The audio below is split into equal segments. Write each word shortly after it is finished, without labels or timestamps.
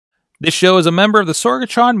This show is a member of the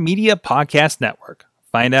Sorgatron Media Podcast Network.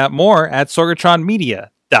 Find out more at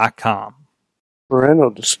sorgatronmedia.com. Parental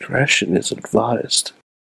discretion is advised.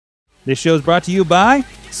 This show is brought to you by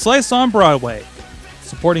Slice on Broadway,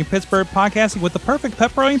 supporting Pittsburgh podcasting with the perfect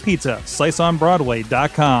pepperoni pizza.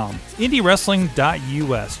 SliceOnBroadway.com.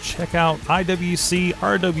 IndieWrestling.us. Check out IWC,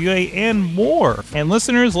 RWA, and more. And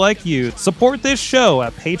listeners like you, support this show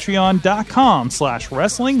at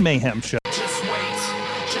Patreon.com/Wrestling Mayhem Show.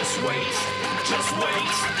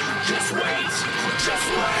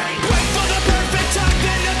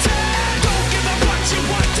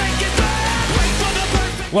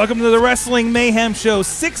 Welcome to the Wrestling Mayhem Show.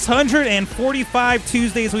 645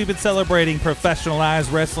 Tuesdays we've been celebrating professionalized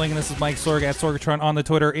wrestling. And this is Mike Sorg at Sorgatron on the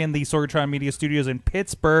Twitter in the Sorgatron Media Studios in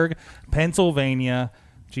Pittsburgh, Pennsylvania.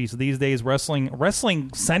 Geez, these days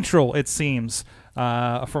wrestling central, it seems,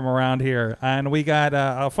 from around here. And we got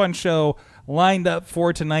a fun show lined up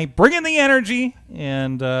for tonight. Bring in the energy,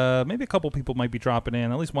 and maybe a couple people might be dropping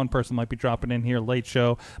in. At least one person might be dropping in here late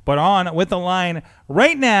show. But on with the line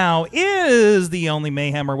right now is the only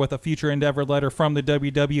Mayhemmer with a future endeavor letter from the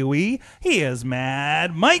WWE. He is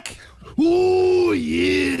Mad Mike. Oh,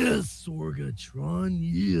 yeah, Sorgatron,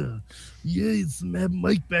 yeah. Yeah, it's Mad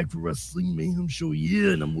Mike back for Wrestling Mayhem Show,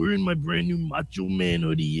 yeah, and I'm wearing my brand new Macho Man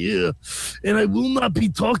hoodie, yeah. And I will not be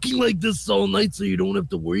talking like this all night, so you don't have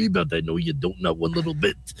to worry about that. No, you don't, not one little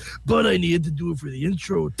bit. But I needed to do it for the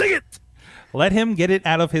intro. Dang it! Let him get it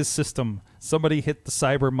out of his system. Somebody hit the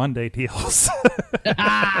Cyber Monday deals.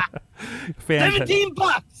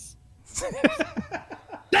 $17.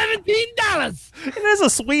 $17. It is a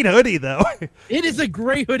sweet hoodie, though. It is a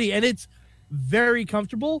great hoodie, and it's very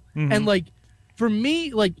comfortable. Mm-hmm. And like for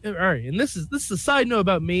me, like all right, and this is a side note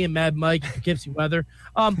about me and Mad Mike in Poughkeepsie weather.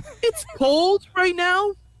 It's cold right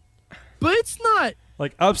now, but it's not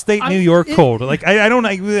like upstate New York cold. Like I don't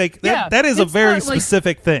like yeah, that is a very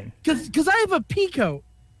specific thing. Because I have a pea coat,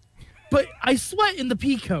 but I sweat in the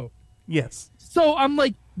pea coat. Yes. So I'm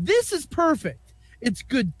like, this is perfect. It's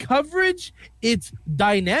good coverage. It's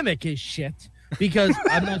dynamic as shit because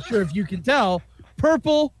I'm not sure if you can tell.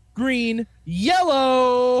 Purple, green,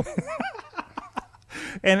 yellow.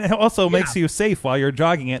 And it also makes you safe while you're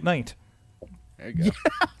jogging at night. There you go.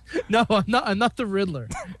 Yeah. No, I'm not the Riddler.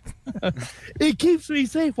 It keeps me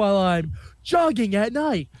safe while I'm jogging at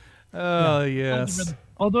night. Oh, yes.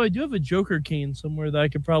 Although I do have a Joker cane somewhere that I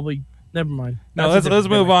could probably... Never mind. No, let's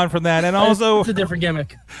move on from that. And also, it's a different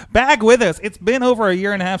gimmick. Back with us. It's been over a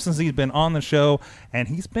year and a half since he's been on the show, and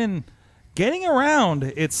he's been getting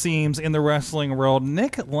around, it seems, in the wrestling world.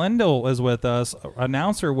 Nick Lendl is with us,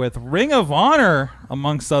 announcer with Ring of Honor,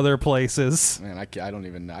 amongst other places. Man, I'm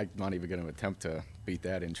not even going to attempt to beat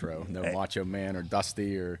that intro. No Macho Man or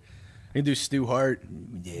Dusty or... I can do Stu Hart.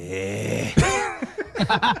 Yeah.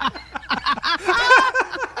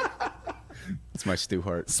 It's my Stu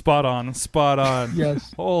Hart. Spot on.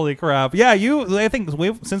 Yes. Holy crap. Yeah, I think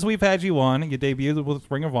since we've had you on, you debuted with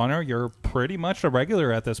Ring of Honor, you're pretty much a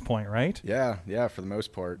regular at this point, right? Yeah, for the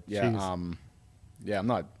most part. Yeah. Jeez. Yeah, I'm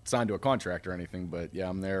not signed to a contract or anything, but yeah,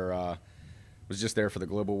 I'm there. Was just there for the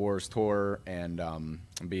Global Wars tour, and I'll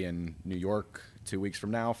be in New York 2 weeks from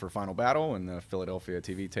now for Final Battle and the Philadelphia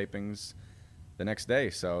TV tapings the next day.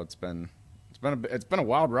 So it's been a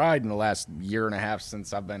wild ride in the last year and a half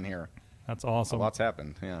since I've been here. That's awesome. A lot's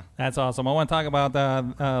happened, yeah. That's awesome. I want to talk about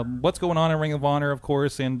what's going on in Ring of Honor, of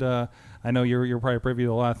course, and I know you're probably privy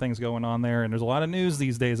to a lot of things going on there, and there's a lot of news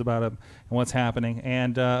these days about it and what's happening,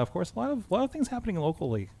 and of course, a lot of things happening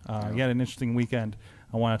locally. You had an interesting weekend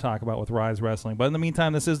I want to talk about with Rise Wrestling. But in the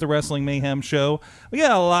meantime, this is the Wrestling Mayhem Show. We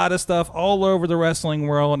got a lot of stuff all over the wrestling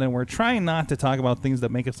world, and we're trying not to talk about things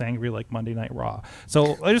that make us angry like Monday Night Raw.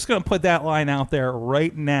 So I'm just going to put that line out there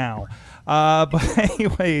right now. But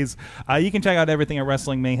anyways, you can check out everything at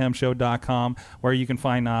WrestlingMayhemShow.com, where you can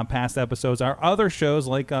find past episodes. Our other shows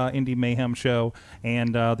like Indie Mayhem Show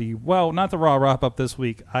and not the Raw wrap-up this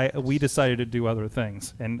week. We decided to do other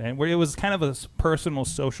things. And it was kind of a personal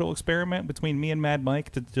social experiment between me and Mad Mike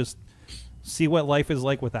to just see what life is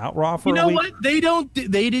like without Raw for a week. You know what?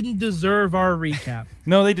 They didn't deserve our recap.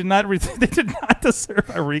 No, they did not. They did not deserve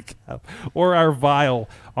our recap or our vile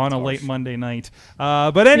on a late Monday night.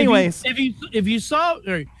 But anyways, if you saw,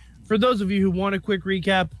 for those of you who want a quick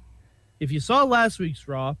recap, if you saw last week's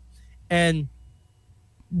Raw and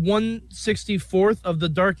 1/64th of The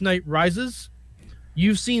Dark Knight Rises,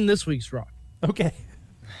 you've seen this week's Raw. Okay.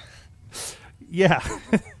 Yeah.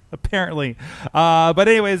 Apparently. But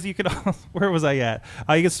anyways, you can... Where was I at?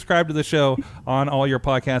 You can subscribe to the show on all your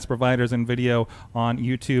podcast providers and video on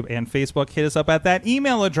YouTube and Facebook. Hit us up at that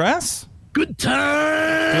email address. Good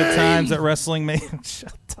times at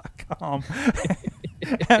WrestlingMayhemShow.com. You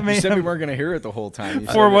said we weren't going to hear it the whole time.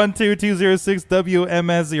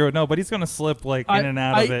 412-206-WMS0. No, but he's going to slip in and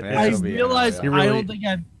out of it. I realized really,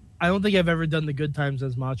 I don't think I've ever done the good times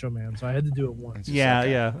as Macho Man, so I had to do it once.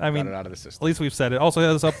 Yeah. I mean, it out of the system. At least we've said it. Also,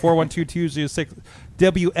 hit us up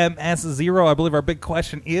 412-206-WMS0. I believe our big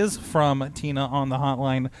question is from Tina on the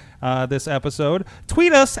hotline this episode.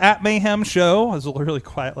 Tweet us at Mayhem Show. I was really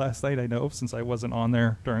quiet last night, I know, since I wasn't on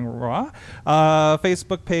there during Raw.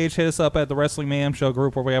 Facebook page, hit us up at the Wrestling Mayhem Show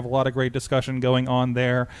group, where we have a lot of great discussion going on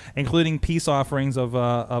there, including peace offerings of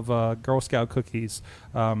Girl Scout cookies.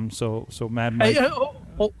 So Mad Mike. Hey,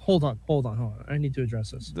 hold on. I need to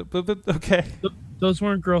address this. Okay. Those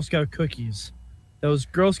weren't Girl Scout cookies. That was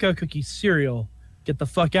Girl Scout cookie cereal. Get the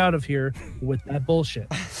fuck out of here with that bullshit.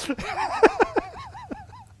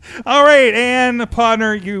 All right, and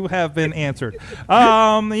partner, you have been answered.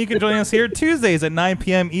 You can join us here Tuesdays at 9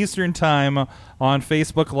 p.m. Eastern Time on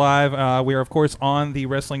Facebook Live. We are, of course, on the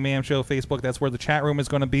Wrestling Mayhem Show Facebook. That's where the chat room is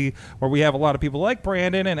going to be, where we have a lot of people like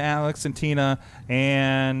Brandon and Alex and Tina,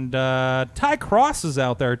 and Ty Cross is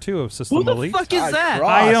out there, too, of System Who Elite. the fuck is that?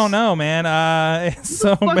 I don't know, man. Who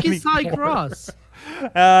the fuck is Ty Cross?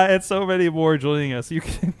 And so many more joining us. You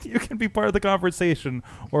can be part of the conversation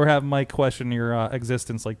or have Mike question your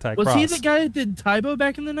existence like Ty Cross. Was he the guy that did Tybo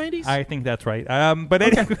back in the 90s? I think that's right. But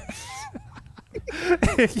anyway,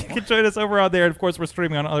 you can join us over on there. And of course, we're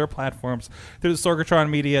streaming on other platforms through the Sorgatron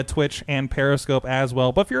Media, Twitch, and Periscope as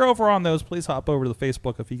well. But if you're over on those, please hop over to the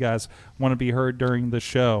Facebook if you guys want to be heard during the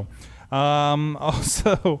show.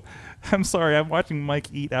 Also, I'm sorry, I'm watching Mike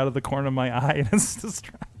eat out of the corner of my eye, and it's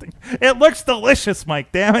distracting. It looks delicious,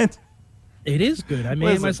 Mike, damn it. It is good. I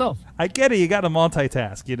made it myself. I get it. You got to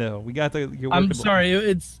multitask, you know. We got the. I'm sorry.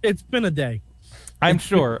 It's been a day. I'm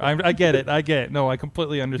sure. I get it. No, I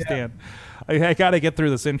completely understand. Yeah. I got to get through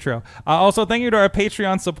this intro. Also, thank you to our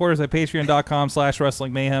Patreon supporters at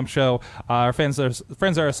patreon.com/Wrestling Mayhem Show. Our friends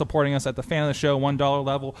that are supporting us at the fan of the show $1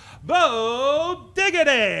 level. Bo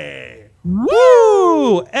Diggity!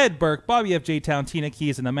 Woo! Ed Burke, Bobby F. J. Town, Tina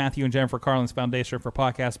Keys, and the Matthew and Jennifer Carlins Foundation for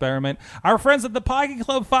Podcast Betterment. Our friends at the Pocket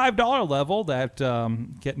Club $5 level that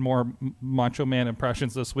get more Macho Man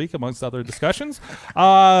impressions this week, amongst other discussions.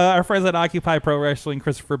 Our friends at Occupy Pro Wrestling,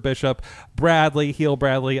 Christopher Bishop, Bradley, Heel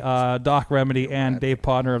Bradley, Doc Remedy, and Dave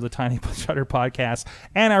Podner of the Tiny Shutter Podcast.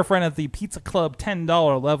 And our friend at the Pizza Club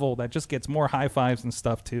 $10 level that just gets more high fives and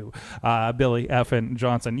stuff too, Billy Effin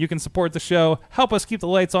Johnson. You can support the show, help us keep the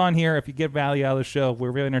lights on here. If you get value out of the show,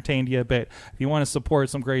 we're really entertained you a bit. If you want to support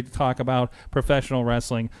some great talk about professional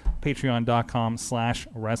wrestling,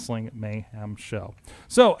 patreon.com/Wrestling Mayhem Show.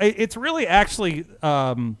 So it's really actually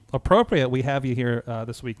appropriate we have you here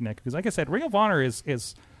this week, Nick, because like I said, Ring of Honor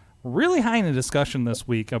is really high in the discussion this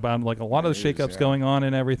week about like a lot of the shakeups going on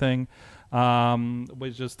and everything.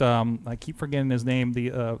 Was just I keep forgetting his name.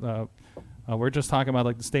 We're just talking about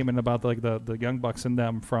like the statement about like the Young Bucks and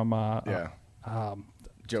them from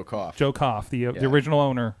Joe Koff. Joe Koff, the original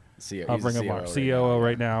owner of Ring of Honor, COO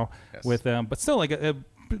right now with them, but still like a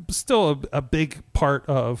big part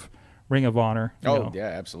of Ring of Honor. Yeah,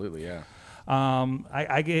 absolutely, yeah.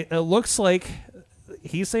 It looks like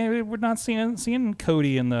he's saying we're not seeing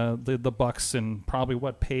Cody in the Bucks in probably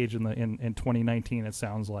what page in 2019 it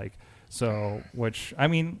sounds like. So, which I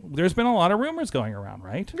mean, there's been a lot of rumors going around,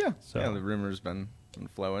 right? Yeah. So the rumors been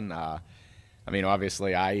flowing. I mean,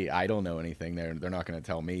 obviously, I don't know anything. They're not going to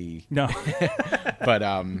tell me. No. But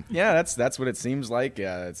that's what it seems like.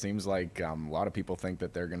 It seems like a lot of people think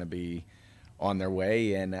that they're going to be on their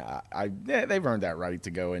way, and they've earned that right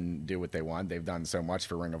to go and do what they want. They've done so much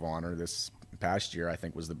for Ring of Honor. This past year, I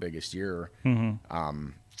think, was the biggest year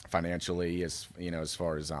financially, as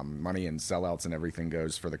far as money and sellouts and everything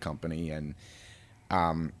goes for the company, and.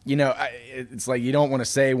 It's like you don't want to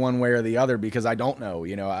say one way or the other because I don't know.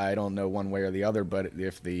 I don't know one way or the other. But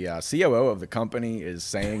if the COO of the company is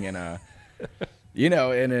saying in an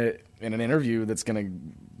interview that's going to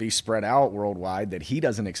be spread out worldwide that he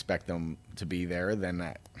doesn't expect them to be there,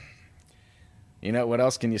 then what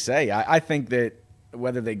else can you say? I think that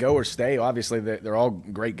whether they go or stay, obviously they're all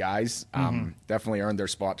great guys. Definitely earned their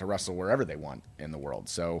spot to wrestle wherever they want in the world.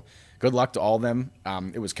 So good luck to all of them.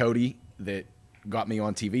 It was Cody that got me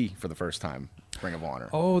on TV for the first time, Ring of Honor.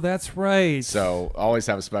 Oh, that's right. So always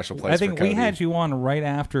have a special place. I think for Cody. We had you on right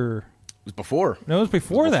after. It was before. No, it was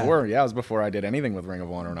before that. Yeah, it was before I did anything with Ring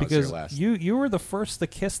of Honor when I was here last. You were the first to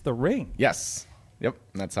kiss the ring. Yes. Yep.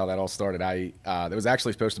 And that's how that all started. It was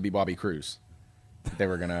actually supposed to be Bobby Cruz. They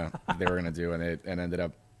were gonna do, and it ended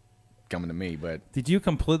up coming to me. But did you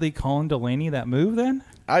completely Colin Delaney that move then?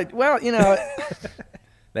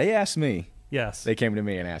 They asked me. Yes. They came to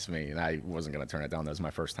me and asked me, and I wasn't going to turn it down. That was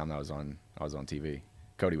my first time that I was on TV.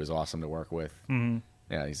 Cody was awesome to work with. Mm-hmm.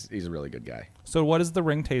 Yeah, he's a really good guy. So what does the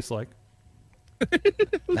ring taste like?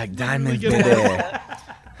 Like diamonds, baby.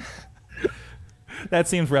 That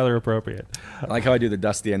seems rather appropriate. I like how I do the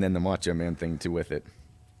Dusty and then the Macho Man thing too with it.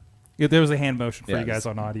 Yeah, there was a hand motion for you guys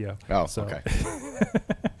on audio. Oh, so. okay.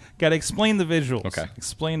 Got to explain the visuals. Okay.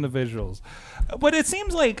 Explain the visuals. But it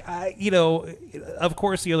seems like, of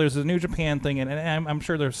course, there's a New Japan thing, and I'm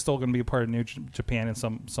sure they're still going to be a part of New Japan in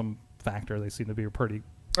some factor. They seem to be a pretty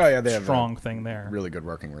they have strong thing there. Really good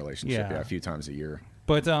working relationship, a few times a year.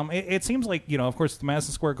 But it seems like, of course, the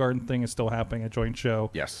Madison Square Garden thing is still happening, a joint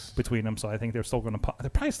show between them. So I think they're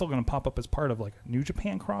probably still going to pop up as part of like New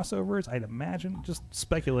Japan crossovers, I'd imagine. Just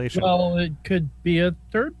speculation. Well, it could be a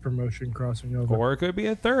third promotion crossing over. Or it could be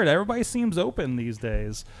a third. Everybody seems open these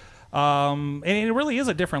days. And it really is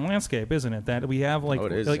a different landscape, isn't it? That we have like,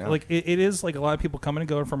 it is like a lot of people coming and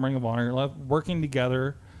going from Ring of Honor, working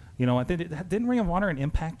together. I think didn't Ring of Honor and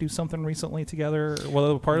Impact do something recently together? Well,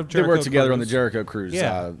 they were part of Jericho. They worked together Cruise. on the Jericho Cruise.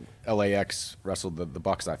 Yeah. LAX wrestled the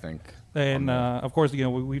Bucks, I think. And of course,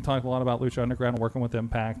 we've talked a lot about Lucha Underground working with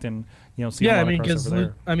Impact, and seeing a lot of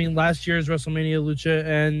crossover there. Last year's WrestleMania, Lucha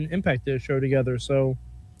and Impact did a show together, so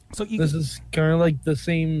this is kind of like the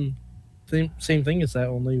same thing as that,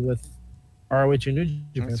 only with ROH and New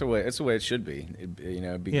Japan. That's the way it should be.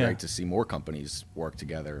 It'd be great to see more companies work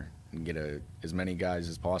together and get as many guys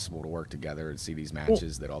as possible to work together and see these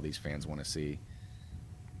matches that all these fans want to see.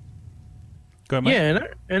 Go ahead, Mike. Yeah,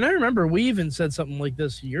 and I remember we even said something like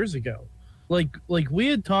this years ago. Like we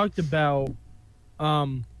had talked about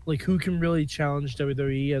like who can really challenge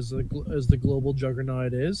WWE as the global juggernaut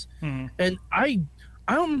it is. Mm-hmm. And I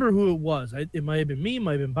don't remember who it was. It might have been me,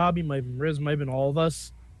 might have been Bobby, might have been Riz, might have been all of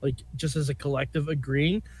us, like just as a collective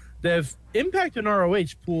agreeing that if Impact and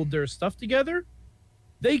ROH pooled their stuff together,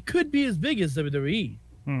 they could be as big as WWE.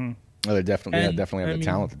 Mm-hmm. Oh, they definitely have the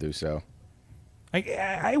talent to do so.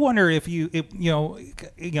 I wonder if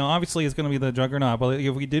obviously it's going to be the juggernaut, but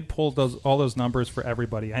if we did pull all those numbers for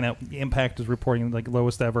everybody, I know Impact is reporting like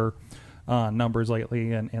lowest ever numbers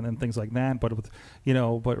lately and things like that. But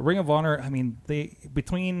but Ring of Honor, I mean, they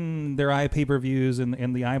between their pay-per-views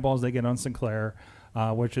and the eyeballs they get on Sinclair.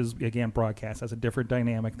 Which is, again, broadcast has a different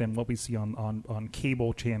dynamic than what we see on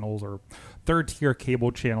cable channels or third-tier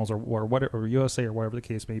cable channels or whatever, or USA or whatever the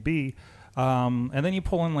case may be. And then you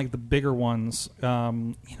pull in, like, the bigger ones,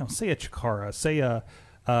 say a Chikara, say a,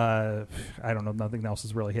 I don't know, nothing else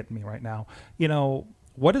is really hitting me right now.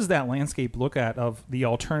 What does that landscape look at of the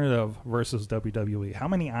alternative versus WWE? How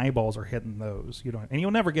many eyeballs are hitting those? And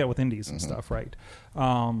you'll never get it with indies and stuff, right?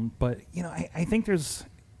 But, I think there's...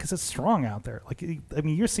 because it's strong out there. Like, I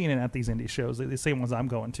mean, you're seeing it at these indie shows, the same ones I'm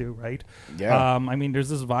going to, right? Yeah. I mean, there's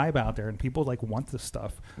this vibe out there, and people like want this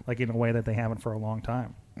stuff, like in a way that they haven't for a long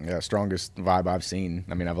time. Yeah, strongest vibe I've seen.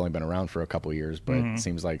 I mean, I've only been around for a couple of years, but it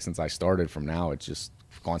seems like since I started from now, it's just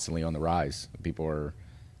constantly on the rise. People are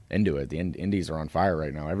into it. The indies are on fire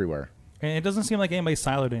right now everywhere. And it doesn't seem like anybody's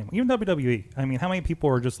siloed anymore. Even WWE. I mean, how many people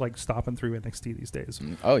are just like stopping through NXT these days?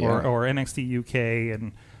 Oh yeah. Or NXT UK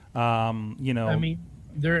and I mean,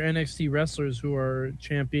 there are NXT wrestlers who are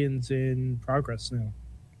champions in Progress now.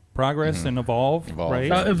 Progress and Evolve,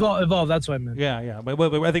 right? Evolve. That's what I meant. Yeah. But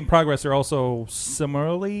I think Progress are also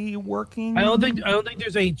similarly working. I don't think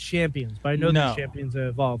there's any champions, but I know there's champions at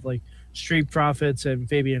Evolve. Like Street Profits and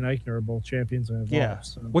Fabian Eichner are both champions at Evolve. Yeah,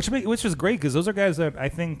 so. which is great because those are guys that I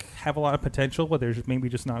think have a lot of potential, but there's maybe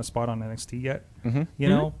just not a spot on NXT yet.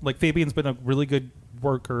 Mm-hmm. Like Fabian's been a really good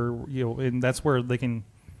worker, and that's where they can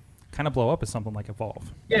kind of blow up as something like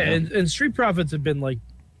Evolve. Yeah, and Street Profits have been like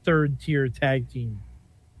third-tier tag team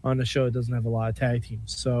on a show that doesn't have a lot of tag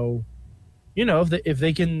teams. So, if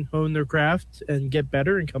they can hone their craft and get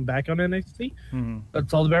better and come back on NXT,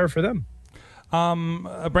 that's all the better for them.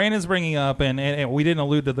 Brandon's bringing up, and we didn't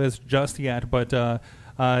allude to this just yet, but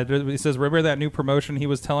he says, remember that new promotion he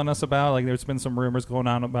was telling us about? Like, there's been some rumors going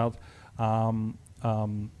on about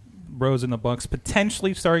Rose and the Bucks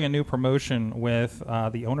potentially starting a new promotion with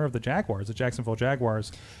the owner of the Jaguars, the Jacksonville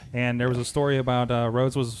Jaguars. And there was a story about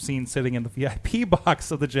Rose was seen sitting in the VIP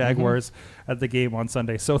box of the Jaguars at the game on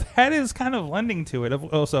Sunday. So that is kind of lending to it.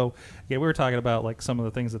 Also, we were talking about like some of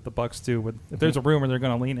the things that the Bucks do. If there's a rumor, they're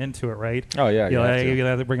going to lean into it, right? Oh, yeah. You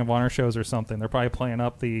have to Ring of Honor shows or something. They're probably playing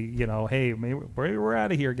up the, hey, maybe we're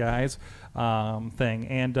out of here, guys, thing.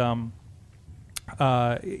 And,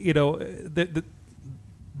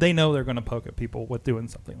 they know they're going to poke at people with doing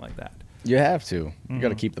something like that. You have to. You got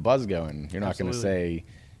to keep the buzz going. You're not going to say,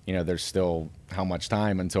 there's still how much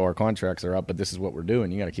time until our contracts are up, but this is what we're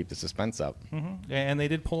doing. You got to keep the suspense up. Mm-hmm. And they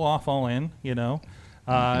did pull off All In,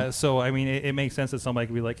 So, I mean, it makes sense that somebody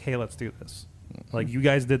could be like, hey, let's do this. Like, you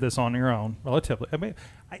guys did this on your own, relatively. I mean,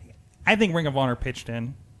 I think Ring of Honor pitched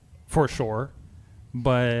in, for sure,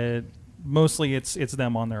 but mostly it's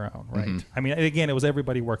them on their own, right? Mhm. I mean, again, it was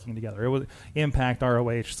everybody working together. It was Impact,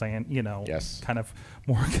 ROH saying, Yes. kind of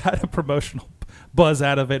more kind of promotional buzz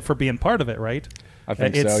out of it for being part of it, right? I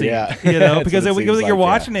think It so, seemed, yeah. Because That's what it you're seems like,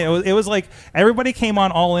 watching it. It was like everybody came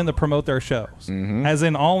on All In to promote their shows, Mhm. as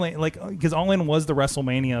in All In, because All In was the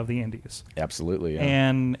WrestleMania of the Indies, Absolutely,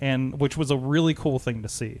 yeah. and which was a really cool thing to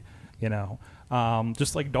see,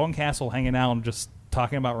 just like Don Castle hanging out and just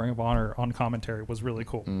talking about Ring of Honor on commentary was really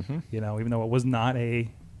cool, even though it was not a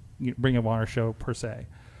Ring of Honor show per se.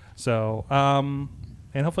 So,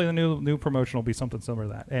 and hopefully the new promotion will be something similar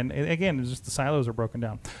to that. And again, it's just the silos are broken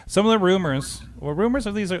down. Some of the rumors,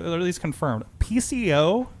 are these confirmed?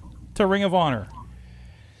 PCO to Ring of Honor.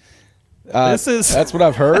 That's what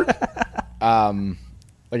I've heard.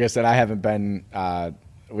 Like I said, I haven't been.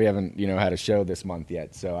 We haven't had a show this month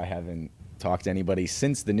yet, so I haven't talked to anybody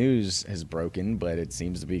since the news has broken. But it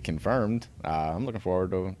seems to be confirmed. I'm looking forward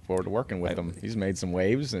to working with him. He's made some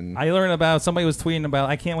waves, and I learned about somebody was tweeting about.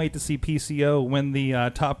 I can't wait to see PCO win the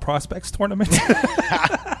Top Prospects tournament.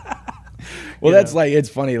 Well, that's like, it's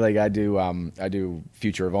funny. Like I do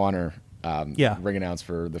Future of Honor. Ring announce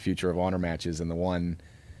for the Future of Honor matches, and the one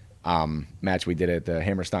match we did at the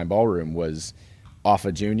Hammerstein Ballroom was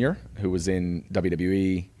Alpha Jr., who was in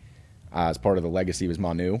WWE as part of the Legacy, was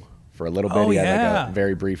Manu for a little bit. He had like a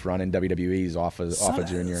very brief run in WWE's Alpha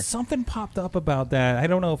Jr. Something popped up about that. I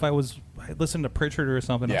don't know if I listened to Pritchard or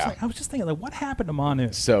something. Yeah. I was just thinking, like, what happened to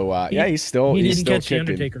Manu? So he's He didn't still catch kicking.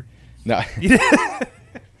 the Undertaker. No.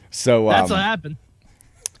 So That's what happened.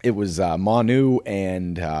 it was Manu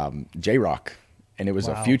and J-Rock, and it was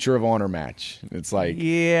a Future of Honor match. It's like,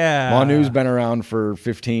 Manu's been around for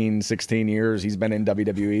 15, 16 years. He's been in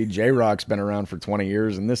WWE. J-Rock's been around for 20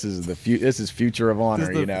 years, and this is Future of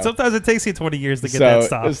Honor. Sometimes it takes you 20 years to get that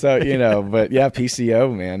stop. So but yeah,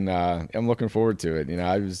 PCO, man, I'm looking forward to it.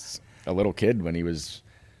 I was a little kid when he was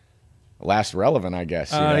last relevant, I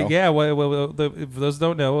guess. Yeah. Well, if those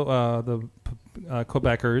don't know, the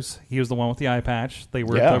Quebecers, he was the one with the eye patch. They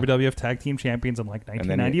were WWF Tag Team Champions in like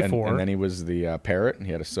 1994. And then he was the Parrot, and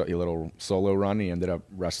he had a little solo run. He ended up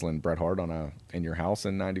wrestling Bret Hart on In Your House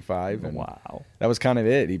in '95. And that was kind of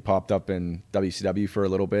it. He popped up in WCW for a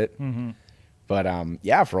little bit. Mm-hmm. But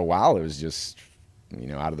for a while it was just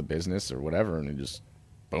out of the business or whatever, and it just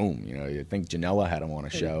boom. You think Janela had him on a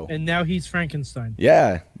show, and now he's Frankenstein.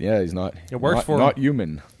 Yeah, he's not. It works for not him.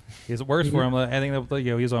 Human. It works for him. I think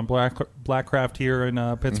that he's on Blackcraft here in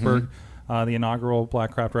Pittsburgh, the inaugural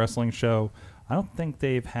Blackcraft wrestling show. I don't think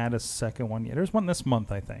they've had a second one yet. There's one this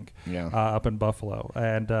month, I think, up in Buffalo,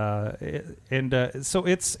 and so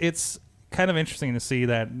it's kind of interesting to see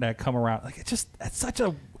that come around. Like it's such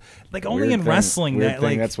a only weird in thing, wrestling weird that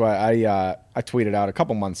thing. That's why I tweeted out a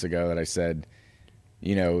couple months ago that I said,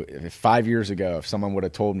 if 5 years ago, if someone would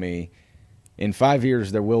have told me, in 5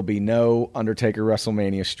 years, there will be no Undertaker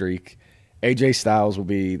WrestleMania streak. AJ Styles will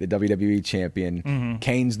be the WWE champion. Mm-hmm.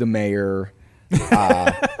 Kane's the mayor.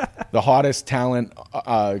 The hottest talent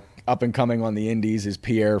up and coming on the indies is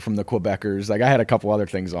Pierre from the Quebecers. Like, I had a couple other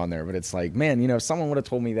things on there, but it's like, man, if someone would have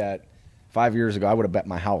told me that 5 years ago, I would have bet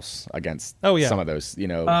my house against some of those.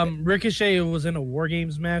 Ricochet was in a War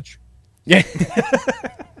Games match. Yeah,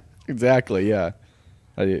 exactly. Yeah.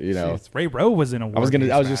 Ray Rowe was in a War I was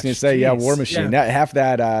just gonna say, War Machine. Yeah. Half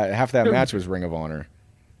that match was Ring of Honor.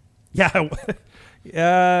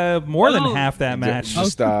 Yeah, more than half that match.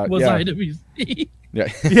 Was IWC. Yeah.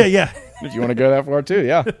 yeah. If you want to go that far too,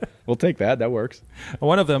 yeah, we'll take that. That works.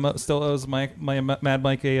 One of them still owes my Mad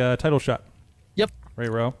Mike a title shot. Yep. Ray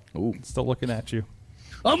Rowe. Ooh. Still looking at you.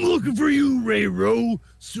 I'm looking for you, Ray Rowe. As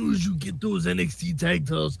soon as you get those NXT tag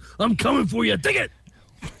titles, I'm coming for you. Take it.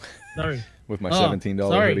 Sorry. With my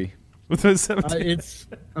 $17 hoodie. With my $17.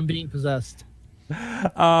 I'm being possessed.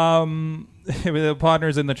 The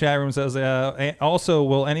partners in the chat room says, also,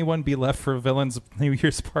 will anyone be left for Villain's New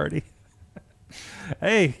Year's party?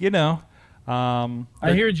 Hey, I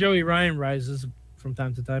hear Joey Ryan rises from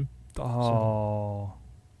time to time. Oh,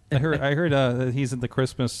 I heard that he's in the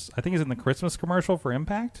Christmas. I think he's in the Christmas commercial for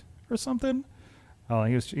Impact or something. Oh,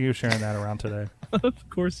 he was sharing that around today. Of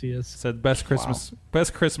course he is. Said best Christmas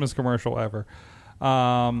commercial ever.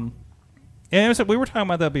 And we were talking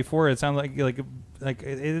about that before. It sounded like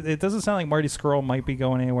it doesn't sound like Marty Scurll might be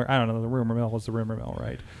going anywhere. I don't know. The rumor mill was the rumor mill,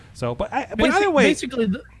 right? So, but either way, basically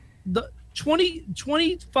the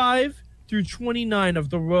 25 through 29 of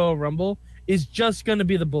the Royal Rumble is just going to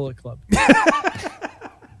be the Bullet Club.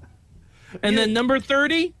 And then number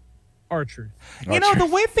 30, R-Truth. You know, the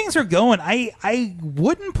way things are going, I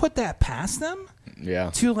wouldn't put that past them.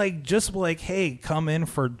 Yeah. To just like, hey, come in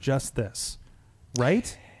for just this,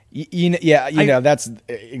 right? That's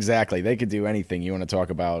exactly. They could do anything. You want to talk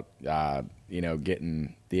about,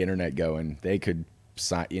 getting the internet going. They could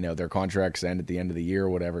sign, their contracts end at the end of the year or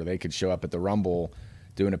whatever. They could show up at the Rumble,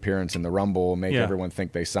 do an appearance in the Rumble, make everyone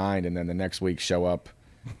think they signed, and then the next week show up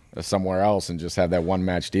somewhere else and just have that one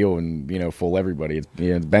match deal and fool everybody. It's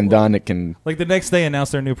been done. It can the next day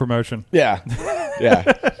announce their new promotion. Yeah.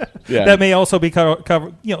 That may also be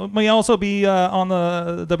covered. May also be on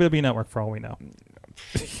the WWE Network for all we know.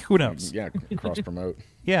 Who knows? Yeah, cross promote.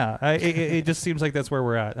 Yeah, it just seems like that's where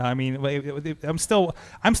we're at. I mean, I'm still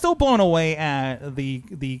blown away at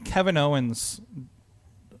the Kevin Owens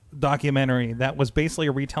documentary that was basically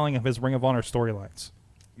a retelling of his Ring of Honor storylines.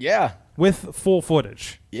 Yeah, with full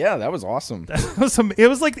footage. Yeah, that was awesome. It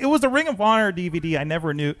was the Ring of Honor DVD I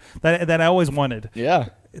never knew that I always wanted. Yeah,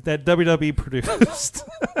 that WWE produced.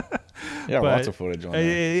 Yeah, lots of footage on that.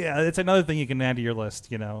 Yeah, it's another thing you can add to your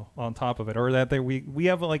list, on top of it. Or that we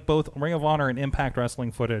have both Ring of Honor and Impact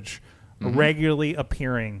Wrestling footage regularly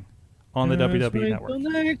appearing on the WWE Network.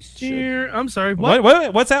 Next year. I'm sorry.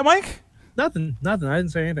 What's that, Mike? Nothing. I didn't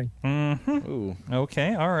say anything. Mm-hmm. Ooh.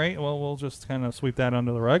 Okay. All right. Well, we'll just kind of sweep that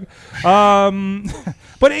under the rug.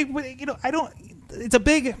 But I don't. It's a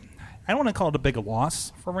big. I don't want to call it a big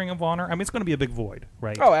loss for Ring of Honor. I mean, it's going to be a big void,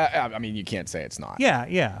 right? Oh, I mean, you can't say it's not.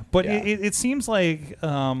 Yeah. But it seems like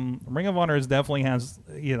Ring of Honor definitely has,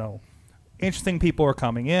 interesting people are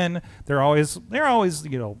coming in. There's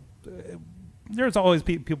always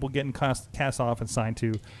people getting cast off and signed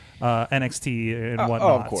to NXT and whatnot.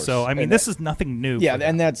 Oh, of course. So I mean, this is nothing new. Yeah,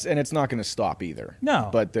 and it's not going to stop either. No.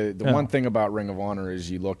 But the one thing about Ring of Honor is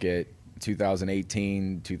you look at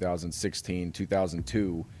 2018, 2016,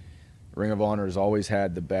 2002. Ring of Honor has always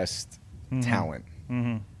had the best talent.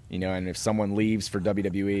 Mm-hmm. And if someone leaves for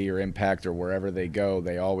WWE or Impact or wherever they go,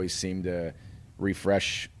 they always seem to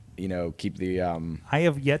refresh. Keep the. I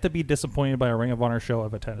have yet to be disappointed by a Ring of Honor show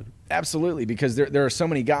I've attended. Absolutely, because there are so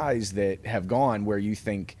many guys that have gone where you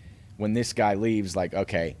think when this guy leaves,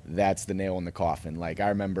 okay, that's the nail in the coffin. I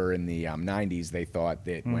remember in the 90s, they thought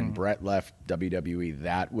that when Brett left WWE,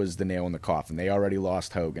 that was the nail in the coffin. They already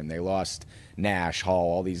lost Hogan. They lost Nash,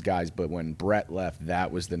 Hall, all these guys. But when Brett left,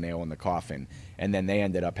 that was the nail in the coffin. And then they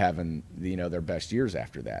ended up having, their best years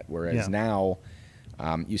after that. Whereas now,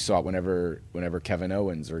 you saw it whenever Kevin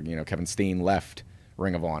Owens or, Kevin Steen left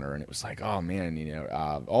Ring of Honor, and it was oh man,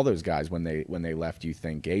 all those guys when they left, you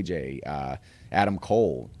think AJ, Adam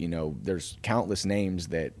Cole, there's countless names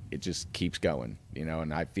that it just keeps going,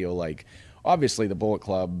 and I feel like obviously the Bullet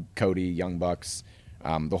Club, Cody, Young Bucks,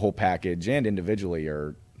 the whole package and individually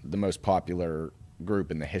are the most popular group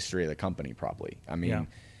in the history of the company, probably. I mean,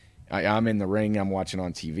 I'm in the ring, I'm watching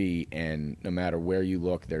on TV, and no matter where you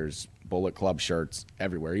look, there's Bullet Club shirts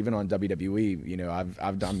everywhere. Even on WWE,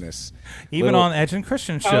 I've done this. Even on Edge and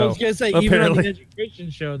Christian show. I was gonna say, apparently. Even on the Edge and Christian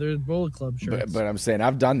show, there's Bullet Club shirts. But I'm saying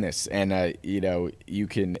I've done this, and you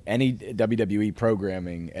can any WWE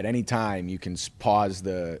programming at any time you can pause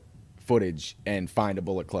the footage and find a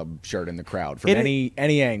Bullet Club shirt in the crowd from any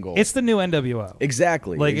angle. It's the new NWO.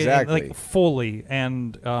 Exactly. Exactly. Fully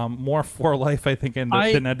and more for life, I think, than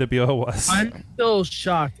NWO was. I'm still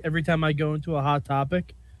shocked every time I go into a hot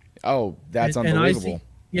topic. Oh, that's unbelievable.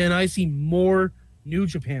 And I see more New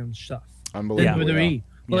Japan stuff. Unbelievable. Than WWE.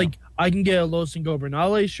 Yeah. I can get a Los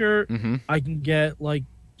Ingobernales shirt. Mm-hmm. I can get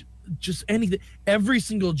just anything. Every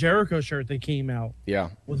single Jericho shirt that came out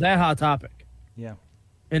was that Hot Topic. Yeah.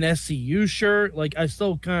 An SCU shirt. I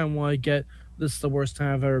still kind of want to get, this is the worst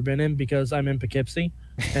time I've ever been in because I'm in Poughkeepsie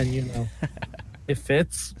and it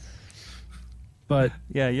fits. But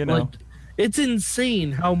yeah, it's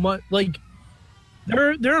insane how much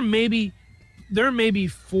there are maybe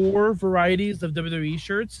 4 varieties of WWE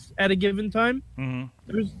shirts at a given time.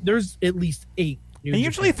 Mm-hmm. There's at least 8. And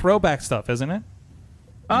usually throwback stuff, isn't it?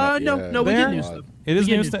 No, we get new stuff. It is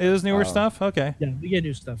new. It is newer stuff. Okay. Yeah, we get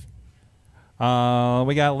new stuff.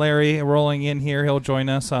 We got Larry rolling in here. He'll join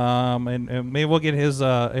us, and maybe we'll get his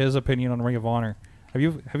opinion on Ring of Honor. Have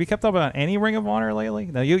you kept up on any Ring of Honor lately?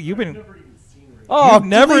 No, you've been. You've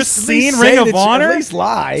never seen Ring of Honor? At least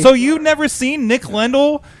lie. So you've never seen Nick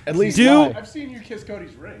Lendl at least lie. I've seen you kiss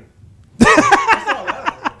Cody's ring.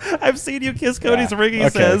 I've seen you kiss Cody's ring, he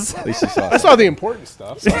says. At least you saw I saw the important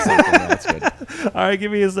stuff. So that's good. All right,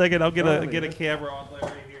 give me a second. I'll get a camera on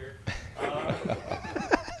Larry here.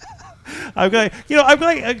 I'm glad,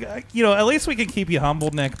 at least we can keep you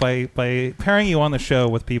humble, Nick, by pairing you on the show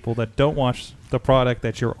with people that don't watch the product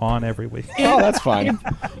that you're on every week. Oh, that's fine.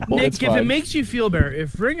 Nick, if it makes you feel better,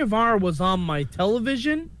 if Ring of Honor was on my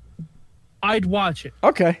television, I'd watch it.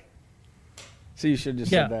 Okay. So you should have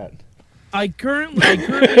just said that. I currently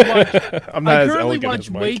watch. I'm not I as currently elegant watch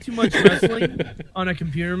as Mike. way too much wrestling on a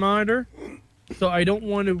computer monitor, so I don't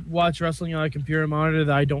want to watch wrestling on a computer monitor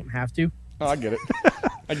that I don't have to. Oh, I get it.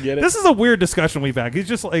 I get it. This is a weird discussion we've had.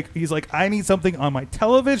 He's like, I need something on my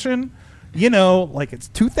television, like it's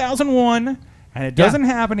 2001, and it doesn't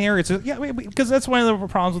happen here. It's because that's one of the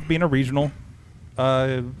problems with being a regional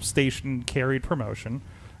station carried promotion,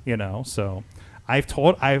 So I've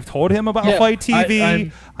told him about Fight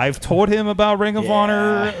TV. I've told him about Ring of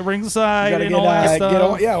Honor, Ringside, and all that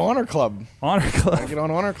stuff. Honor Club. Honor Club. Get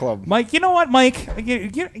on Honor Club. Mike, you know what, Mike?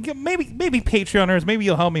 Maybe Patreoners, maybe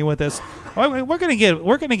you'll help me with this. We're gonna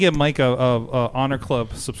give Mike a Honor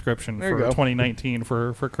Club subscription for 2019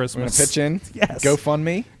 for Christmas. We're gonna pitch in. Yes.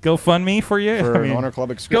 GoFundMe for you. for an Honor Club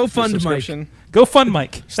subscription. Go fund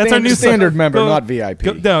Mike. That's our new standard member, not VIP.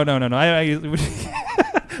 No.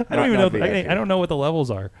 I don't even know. I don't know what the levels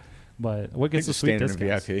are, but what gets the sweet standard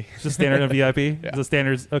discounts? VIP. It's the standard and VIP. Yeah. The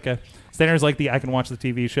standards. Okay, standards like the I can watch the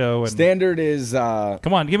TV show. And Standard is.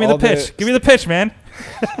 Come on, give me the pitch. Give me the pitch, man.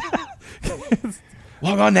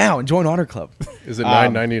 Log on now and join Honor Club. Is it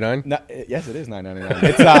 $9.99? Yes, it is $9.99.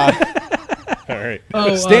 It's All right.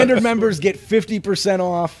 standard members get 50%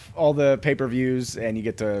 off all the pay-per-views, and you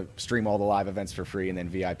get to stream all the live events for free. And then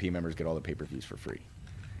VIP members get all the pay-per-views for free.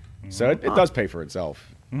 So it does pay for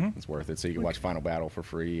itself. Mm-hmm. It's worth it. So you can watch Final Battle for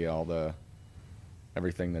free.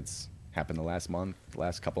 Everything that's happened the last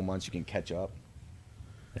couple months, you can catch up.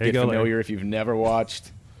 Get familiar if you've never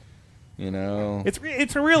watched.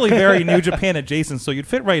 It's really very New Japan adjacent, so you'd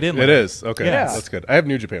fit right in. It is okay. Yeah. That's good. I have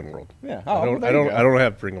New Japan World. Yeah. I don't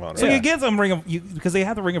have Ring of Honor. So you get some because they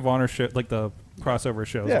have the Ring of Honor show, like the crossover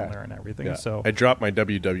shows on there and everything. Yeah. So I dropped my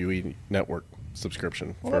WWE Network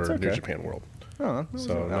subscription for New Japan World. Oh,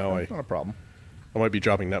 so now not a problem. I might be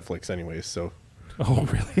dropping Netflix anyways. So. Oh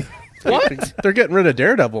really? What? They're getting rid of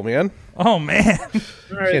Daredevil, man. Oh man,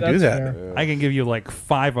 can't do that. I can give you like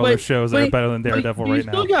 5 other shows that are better than Daredevil right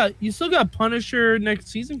now. You still got Punisher next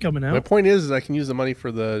season coming out. My point is I can use the money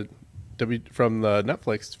for from the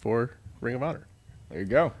Netflix for Ring of Honor. There you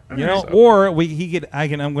go. Or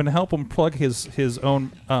I'm going to help him plug his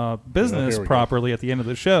own business properly at the end of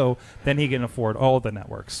the show. Then he can afford all of the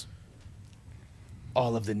networks.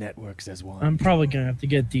 All of the networks as one. I'm probably going to have to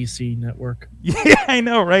get DC Network. Yeah, I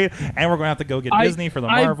know, right? And we're going to have to go get Disney for the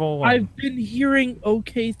Marvel. I've been hearing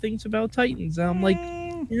okay things about Titans. And I'm like,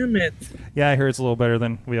 damn it. Yeah, I hear it's a little better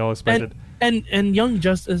than we all expected. And Young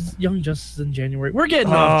Justice in January. We're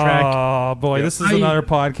getting off track. Oh, boy, this is another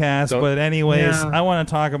podcast. But anyways, I want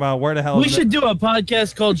to talk about where the hell... We should do a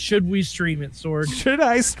podcast called Should We Stream It, Sorg? Should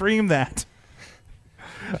I stream that?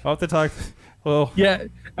 I'll have to talk... Well, yeah,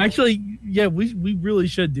 actually, we really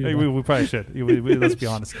should do that. We probably should. Let's be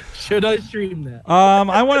honest. Should I stream that?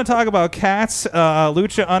 I want to talk about Cats,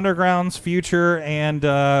 Lucha Underground's future, and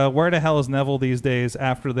where the hell is Neville these days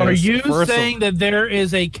after this? Are you saying that there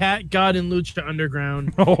is a cat god in Lucha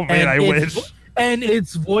Underground? Oh, man, I wish. And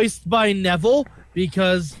it's voiced by Neville?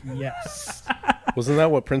 Because, yes. Wasn't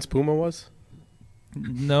that what Prince Puma was?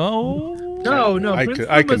 No. Prince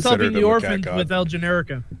Puma's helping the orphans with El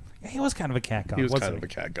Generico. He was kind of a cat god. He was kind of a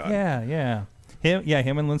cat god. Yeah.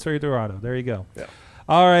 Him and Lindsay Dorado. There you go. Yeah.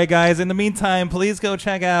 All right, guys. In the meantime, please go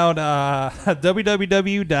check out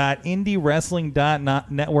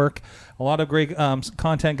www.indiewrestling.network. A lot of great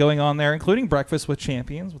content going on there, including Breakfast with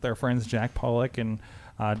Champions with our friends Jack Pollock and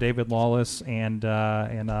David Lawless and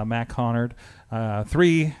Matt Connard. I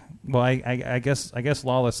guess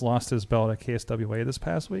Lawless lost his belt at KSWA this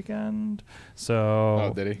past weekend.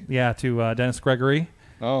 So, did he? Yeah, to Dennis Gregory.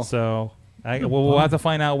 Oh, so we'll have to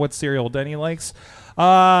find out what cereal Denny likes.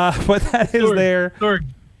 But that is there. Sorg, do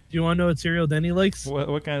you want to know what cereal Denny likes?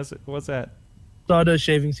 What kind of? What's that? Sawdust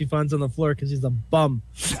shavings he finds on the floor because he's a bum.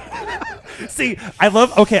 See, I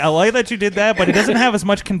like that you did that, but it doesn't have as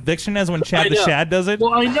much conviction as when Chad the Shad does it.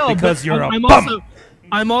 Well, I know because you're a bum.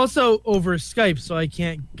 I'm also over Skype, so I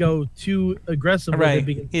can't go too aggressive. Right,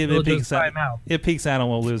 it peaks out. It peaks out, and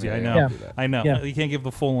we'll lose you. I know. Yeah. I know. Yeah. You can't give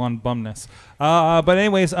the full-on bumness. But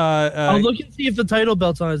anyways, I'll look and see if the title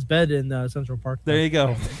belt's on his bed in Central Park. There you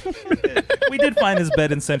go. We did find his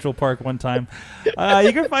bed in Central Park one time.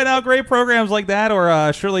 You can find out great programs like that,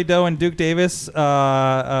 or Shirley Doe and Duke Davis giving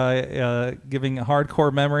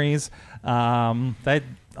hardcore memories.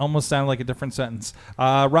 almost sounded like a different sentence.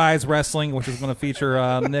 Rise Wrestling, which is going to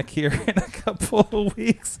feature Nick here in a couple of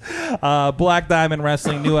weeks. Black Diamond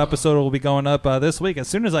Wrestling, new episode will be going up this week as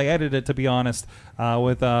soon as I edit it, to be honest,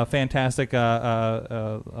 with fantastic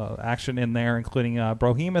action in there, including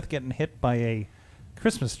Brohemoth getting hit by a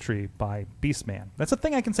Christmas tree by Beastman. That's a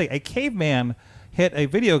thing I can say. A caveman hit a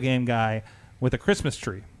video game guy with a Christmas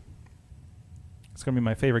tree. It's going to be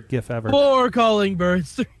my favorite GIF ever. Or calling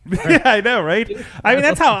birds. Yeah, I know, right? I mean,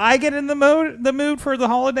 that's how I get in the mood for the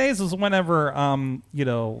holidays is whenever,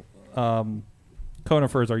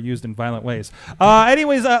 conifers are used in violent ways.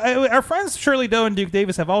 Anyways, our friends Shirley Doe and Duke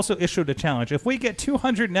Davis have also issued a challenge. If we get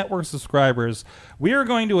 200 network subscribers, we are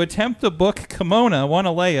going to attempt to book Kimona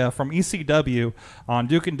Wanalea from ECW on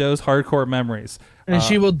Duke and Doe's Hardcore Memories. And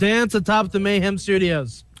she will dance atop the Mayhem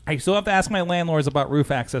Studios. I still have to ask my landlords about roof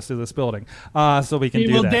access to this building, so we can do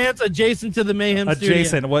that. She will dance adjacent to the Mayhem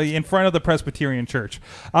Adjacent, well, in front of the Presbyterian Church.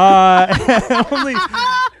 And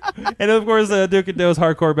of course, Duke and Doe's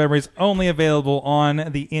Hardcore Memories only available on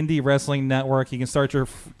the Indie Wrestling Network. You can start your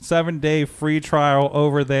 7-day free trial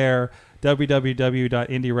over there.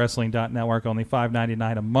 www.indiewrestling.network, only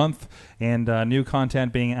 $5.99 a month, and new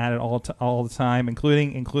content being added all the time,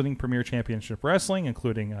 including Premier Championship Wrestling,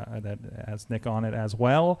 including that has Nick on it as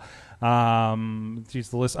well. The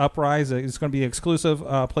list Uprise is going to be an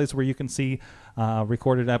exclusive place where you can see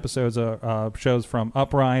recorded episodes of shows from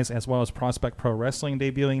Uprise, as well as Prospect Pro Wrestling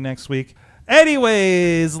debuting next week.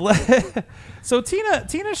 Anyways, so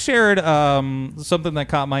Tina shared something that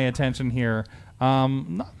caught my attention here.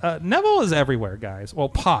 Neville is everywhere, guys. Well,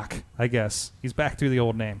 Pac, I guess. He's back to the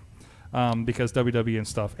old name because WWE and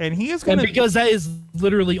stuff. And he is going to... And because that is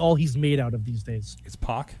literally all he's made out of these days. It's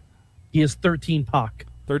Pac? He is 13 Pac.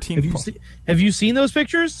 13 Have you seen those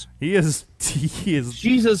pictures? He is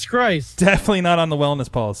Jesus Christ. Definitely not on the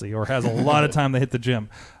wellness policy or has a lot of time to hit the gym.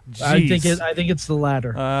 Jeez. I think it's the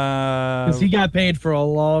latter. Because he got paid for a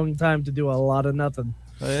long time to do a lot of nothing.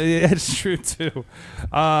 It's true too,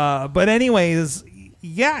 but anyways,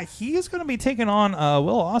 yeah, he is going to be taking on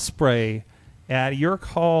Will Ospreay at Your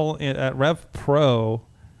Call at Rev Pro,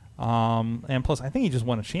 and plus, I think he just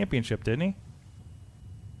won a championship, didn't he?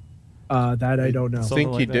 That I don't know. I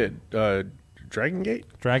think he did. Dragon Gate.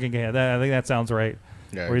 I think that sounds right.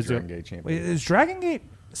 Yeah, Dragon Gate champion. Is Dragon Gate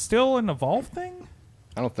still an Evolve thing?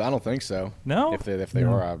 I don't think so. No, if they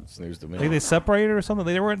are, it's news to me. They separated or something.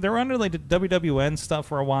 They were under like the WWN stuff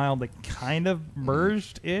for a while. They kind of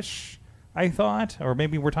merged ish, I thought, or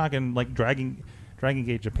maybe we're talking like Dragon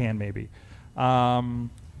Gate Japan maybe.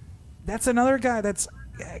 That's another guy that's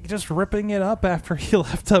just ripping it up after he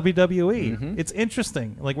left WWE. Mm-hmm. It's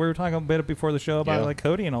interesting. Like we were talking a bit before the show about like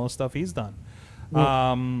Cody and all the stuff he's done.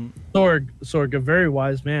 Sorg, a very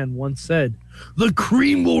wise man, once said, "The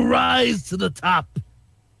cream will rise to the top."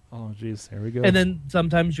 Oh, jeez, there we go. And then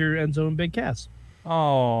sometimes you're Enzo and Big Cass.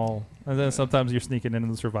 Oh, and then sometimes you're sneaking into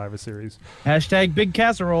the Survivor Series. Hashtag Big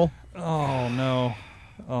Casserole. Oh, no.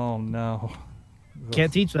 Oh, no.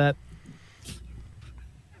 Can't teach that.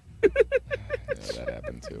 Yeah, that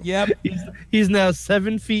happened too. Yep. He's now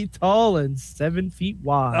 7 feet tall and 7 feet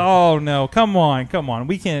wide. Oh, no. Come on.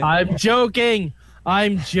 We can't. I'm joking.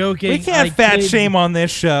 We can't fat shame on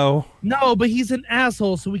this show. No, but he's an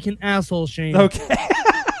asshole, so we can asshole shame. Okay.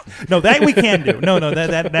 No, that we can do. No,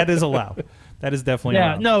 that is allowed. That is definitely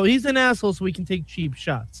allowed. Yeah, no, he's an asshole, so we can take cheap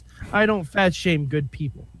shots. I don't fat shame good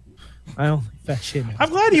people. I only fat shame.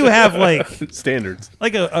 I'm glad you have like standards,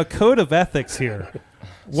 like a code of ethics here.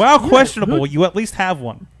 While questionable, you at least have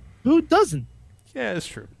one. Who doesn't? Yeah, that's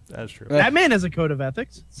true. That's true. That man has a code of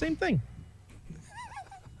ethics. Same thing.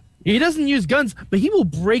 He doesn't use guns, but he will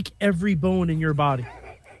break every bone in your body.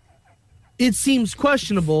 It seems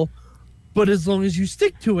questionable, but as long as you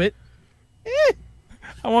stick to it,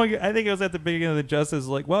 I think it was at the beginning of the Justice,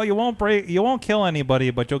 like, well, you won't kill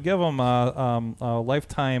anybody, but you'll give them a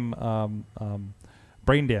lifetime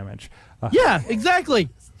brain damage. Yeah, exactly.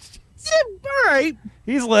 Yeah, all right.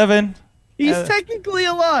 He's living. He's technically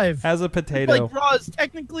alive. As a potato. Like Raw is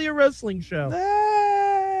technically a wrestling show.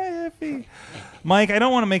 Mike, I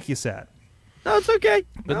don't want to make you sad. No, it's okay.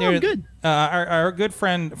 But I'm good. Our good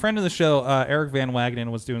friend of the show, Eric Van Wagenen,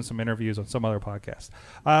 was doing some interviews on some other podcast.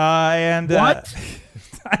 What?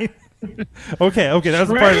 Okay,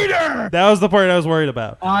 that was the part I was worried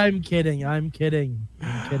about. I'm kidding, of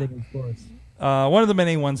course. One of the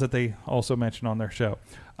many ones that they also mentioned on their show.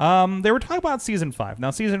 They were talking about Season 5.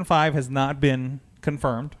 Now, Season 5 has not been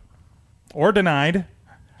confirmed or denied.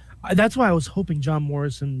 That's why I was hoping Johnny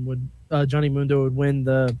Mundo would win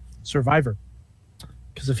the Survivor.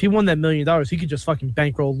 Because if he won that $1 million, he could just fucking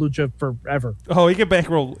bankroll Lucha forever. Oh, he could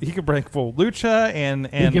bankroll Lucha and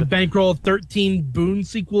He could bankroll 13 Boone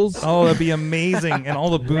sequels. oh, that'd be amazing. And all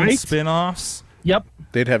the Boone Right? spin-offs. Yep.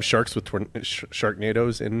 They'd have sharks with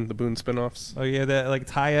Sharknadoes in the Boone spinoffs. Oh yeah, that like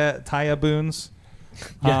Taya Boons.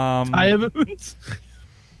 Yeah. Taya Boons.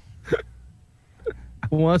 I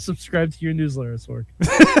want to subscribe to your newsletter, Sorg.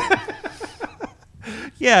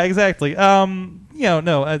 Yeah, exactly.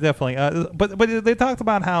 Definitely. But they talked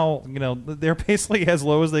about how they're basically as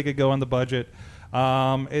low as they could go on the budget.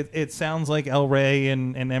 It sounds like El Rey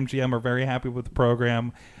and MGM are very happy with the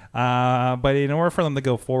program. But in order for them to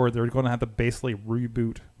go forward, they're going to have to basically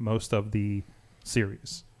reboot most of the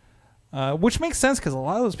series, which makes sense because a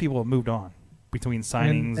lot of those people have moved on between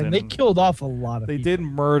signings. And they killed off a lot of people. They did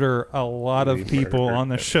murder a lot of people on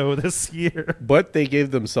the show this year. But they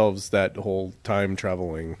gave themselves that whole time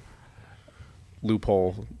traveling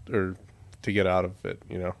loophole or to get out of it,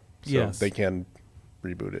 So yes. they can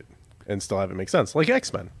reboot it and still have it make sense. Like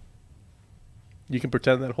X-Men. You can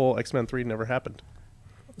pretend that whole X-Men 3 never happened.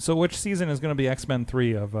 So which season is going to be X-Men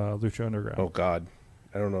 3 of Lucha Underground? Oh, God.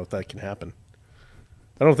 I don't know if that can happen.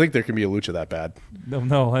 I don't think there can be a Lucha that bad.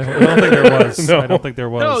 No, I don't think there was. No. I don't think there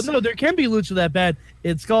was. No, there can be Lucha that bad.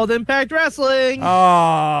 It's called Impact Wrestling.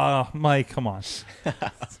 Ah, Mike, come on.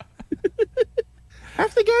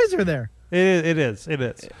 Half the guys are there. It is.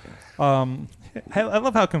 I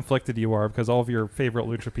love how conflicted you are because all of your favorite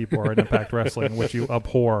Lucha people are in Impact Wrestling, which you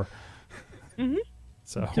abhor. Mm-hmm.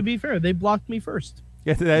 So to be fair, they blocked me first.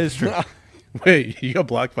 Yeah, that is true. Wait, you got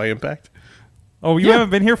blocked by Impact? Oh, you haven't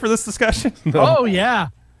been here for this discussion? No. Oh yeah.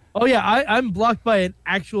 I'm blocked by an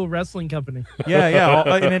actual wrestling company. Yeah.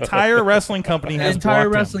 An entire wrestling company has entire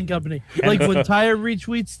blocked wrestling company. Like when Tyre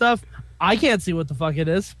retweets stuff, I can't see what the fuck it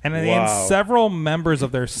is. And several members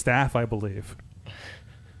of their staff, I believe.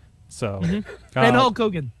 So, and Hulk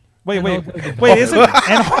Hogan. Wait, is it?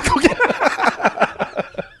 And Hulk Hogan.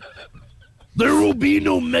 There will be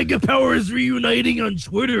no Mega Powers reuniting on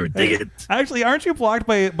Twitter. Dang it. Actually, aren't you blocked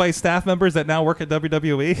by staff members that now work at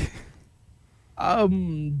WWE?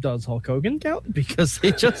 Does Hulk Hogan count? Because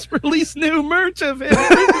they just released new merch of him for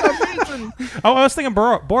some reason. Oh, I was thinking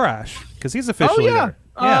Borash because he's officially there.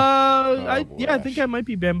 I think I might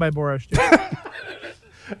be banned by Borash too.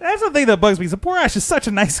 That's the thing that bugs me. So Borash is such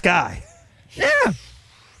a nice guy.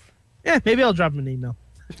 Yeah, maybe I'll drop him an email.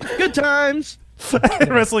 Good times.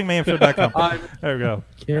 WrestlingMayhemShow.com. There we go.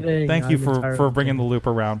 Kidding. Thank you for bringing the loop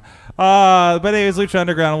around. But anyways, Lucha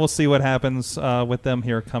Underground, we'll see what happens with them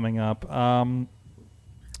here coming up.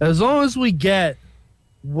 As long as we get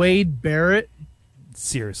Wade Barrett,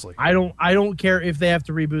 seriously, I don't care if they have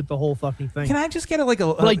to reboot the whole fucking thing. Can I just get like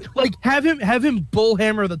have him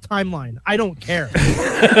bullhammer the timeline? I don't care.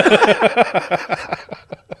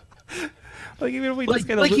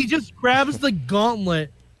 He just grabs the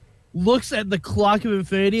gauntlet, looks at the clock of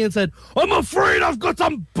infinity, and said, "I'm afraid I've got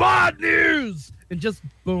some bad news," and just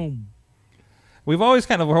boom. We've always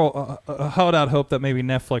kind of held out hope that maybe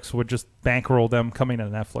Netflix would just bankroll them coming to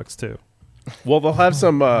Netflix too. Well, they'll have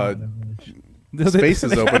some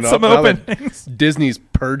spaces open up. Openings. Disney's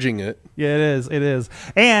purging it. Yeah, it is.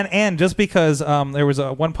 And just because there was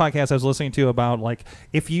one podcast I was listening to about like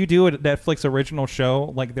if you do a Netflix original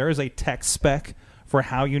show, like there is a tech spec for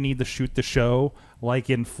how you need to shoot the show, like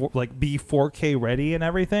be 4K ready and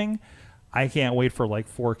everything. I can't wait for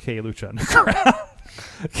like 4K Lucha Underground.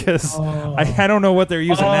 Because I don't know what they're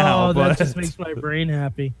using now. That just makes my brain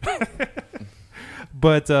happy.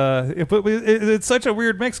 But it's such a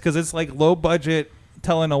weird mix because it's like low budget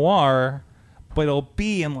telenoir, but it'll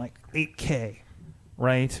be in like 8K,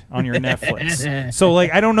 right, on your Netflix. So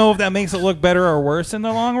like I don't know if that makes it look better or worse in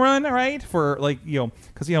the long run, right? For like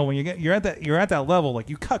because when you're at that level, like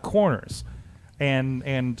you cut corners,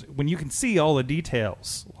 and when you can see all the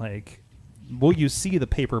details, like will you see the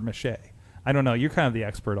paper mache? I don't know. You're kind of the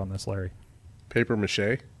expert on this, Larry. Paper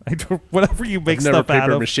mache? Whatever you make I've stuff never out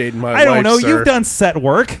of. paper mache'd in my I don't life, know. sir. You've done set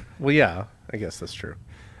work. Well, yeah. I guess that's true.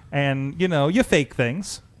 And, you fake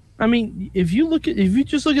things. I mean, if you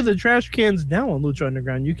just look at the trash cans now on Lucha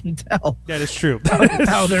Underground, you can tell. That is true.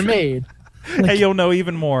 how they're made. And you'll know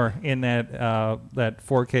even more in that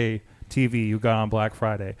 4K TV you got on Black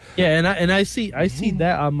Friday. Yeah, and I see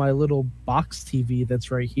that on my little box TV that's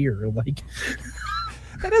right here. Like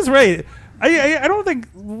that is right. I don't think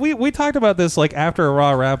we talked about this like after a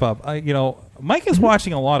Raw wrap up. Mike is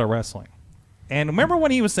watching a lot of wrestling, and remember when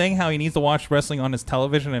he was saying how he needs to watch wrestling on his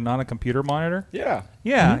television and not a computer monitor? Yeah.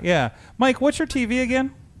 Yeah. Mike, what's your TV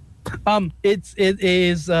again? It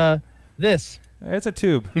is this. It's a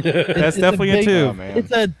tube. That's definitely a tube. Oh, man.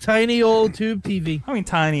 It's a tiny old tube TV. I mean,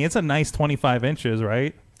 tiny. It's a nice 25 inches,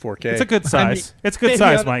 right? 4K. It's a good size. It's good maybe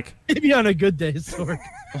size, on- Mike. Maybe on a good day, Sorg.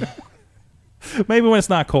 Maybe when it's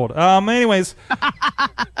not cold. Anyways.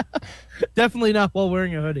 Definitely not while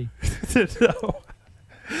wearing a hoodie. No.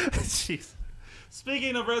 Jeez.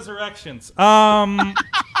 Speaking of resurrections, Well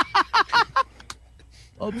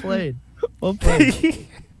played. Well played.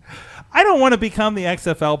 I don't want to become the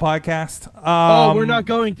XFL podcast. We're not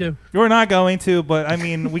going to. We're not going to, but I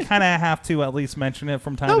mean, we kind of have to at least mention it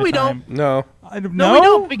from time No, to we time. No.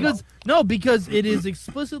 No, we don't because it is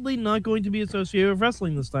explicitly not going to be associated with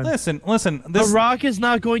wrestling this time. Listen. The This Rock is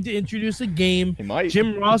not going to introduce a game. He might.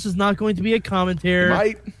 Jim Ross is not going to be a commentator.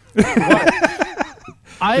 Might.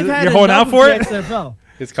 I've had You're holding enough out for of it? the XFL.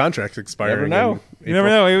 His contract's expiring. Never know. in you never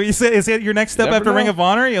April. know. You say, is it your next step Never after Ring know. of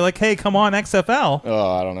Honor? You're like, hey, come on, XFL.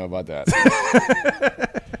 Oh, I don't know about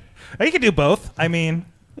that. You can do both. I mean,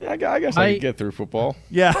 Yeah, I guess I could get through football.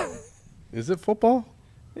 yeah. Is it football?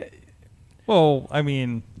 Well, I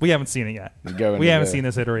mean, we haven't seen it yet. You go We into haven't the- seen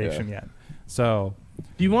this iteration yet. So,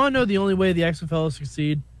 Do you want to know the only way the XFL will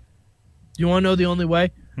succeed? Do you want to know the only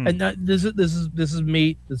way? And this is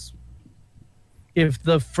me. If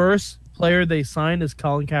the first player they sign is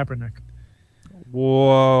Colin Kaepernick,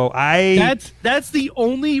 whoa, that's the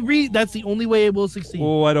only that's the only way it will succeed.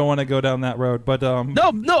 Oh, I don't want to go down that road, but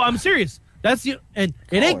No, I'm serious. That's the and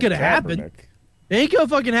it ain't gonna happen. Kaepernick. It ain't gonna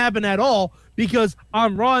fucking happen at all because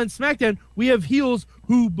on Raw and SmackDown we have heels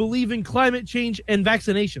who believe in climate change and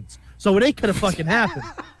vaccinations. So it ain't gonna fucking happen.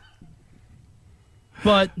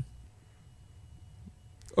 But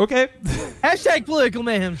okay. hashtag political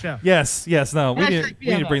mayhem show. Yes, no, we Hashtag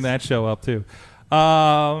need to bring PMS. that show up too.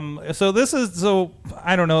 So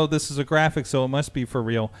I don't know. This is a graphic, so it must be for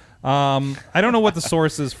real. I don't know what the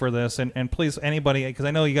source is for this, and please anybody, because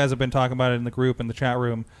I know you guys have been talking about it in the group in the chat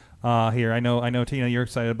room here. I know Tina, you're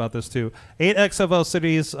excited about this too. 8 XFL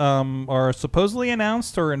cities are supposedly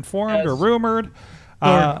announced or informed or Yes. rumored.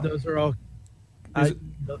 Those are all.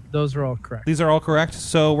 Those are all correct. These are all correct.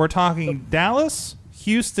 So we're talking Dallas,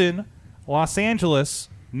 Houston, Los Angeles,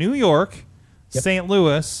 New York, Yep. St.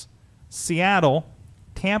 Louis, Seattle,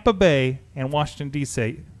 Tampa Bay, and Washington,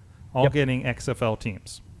 D.C. all Yep. getting XFL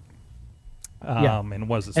teams. Yeah. And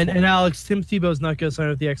was this And Alex, Tim Tebow's not going to sign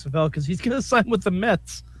with the XFL because he's going to sign with the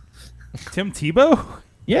Mets. Tim Tebow?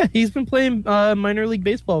 Yeah, he's been playing minor league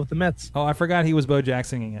baseball with the Mets. Oh, I forgot he was Bo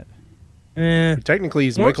Jacksoning it. Technically,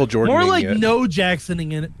 he's Michael Jordan. More like no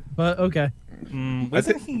Jacksoning in it, but okay.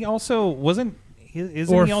 Wasn't he also? Wasn't?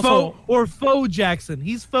 Isn't Or he also? Faux Jackson.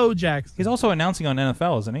 He's Faux Jackson. He's also announcing on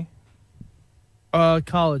NFL, isn't he?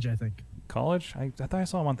 College, I think. College? I thought I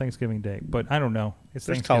saw him on Thanksgiving Day, but I don't know. It's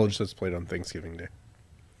There's Thanksgiving. college that's played on Thanksgiving Day.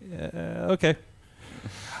 Okay.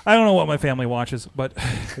 I don't know what my family watches, but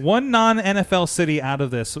one non-NFL city out of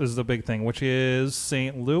this is the big thing, which is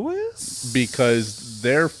St. Louis? Because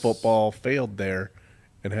their football failed there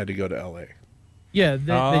and had to go to L.A. Yeah, they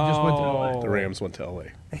just went to LA. Oh. The Rams went to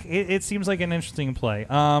L.A. It seems like an interesting play,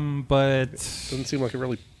 but Doesn't seem like a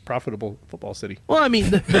really profitable football city. Well, I mean,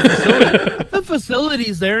 the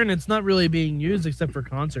facility's there, and it's not really being used except for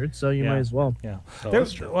concerts, so you Yeah. might as well. yeah, Oh,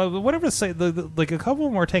 that's true. Whatever to say, like a couple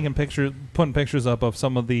of them were putting pictures up of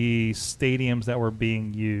some of the stadiums that were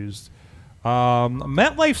being used.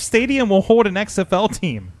 MetLife Stadium will hold an XFL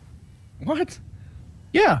team. What?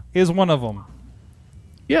 Yeah, Is one of them.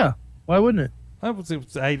 yeah. Why wouldn't it?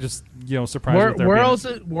 I just surprised. with there Where being- else?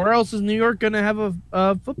 Where else is New York going to have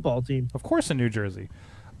a football team? Of course, in New Jersey.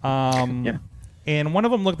 Yeah. And one of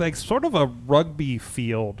them looked like sort of a rugby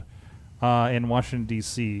field in Washington,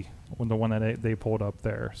 D.C., the one that they pulled up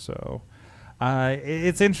there. So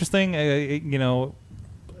it's interesting.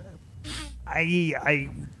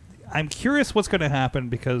 I'm curious what's going to happen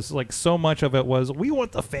because like so much of it was we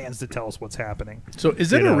want the fans to tell us what's happening. So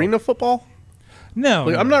is it You know. arena football? No,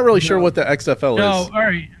 Like, I'm not really sure what the XFL No, is. all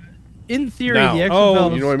right. In theory, Now. the XFL.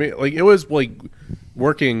 Oh, You know what I mean? Like it was like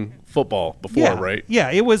working football before, Yeah, right?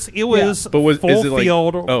 Yeah, it was But is full it like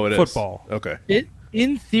field it is. football. Okay.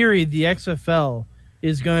 In theory, the XFL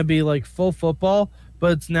is going to be like full football,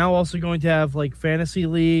 but it's now also going to have like fantasy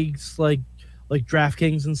leagues, like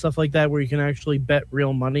DraftKings and stuff like that, where you can actually bet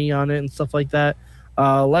real money on it and stuff like that.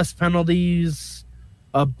 Less penalties,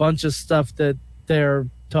 a bunch of stuff that they're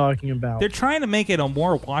talking about. They're trying to make it a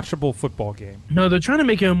more watchable football game. No, they're trying to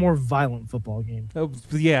make it a more violent football game. Oh,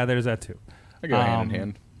 yeah, there's that too. I go hand in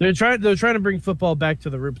hand. They're trying to bring football back to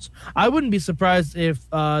the roots. I wouldn't be surprised if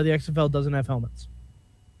the XFL doesn't have helmets.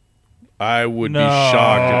 I would No. be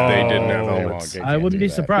shocked if they didn't have They helmets. won't. I wouldn't do be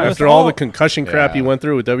that. surprised. After all the concussion crap Yeah. you went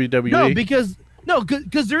through with WWE. No, because No,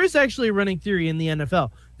 because there is actually a running theory in the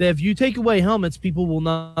NFL that if you take away helmets, people will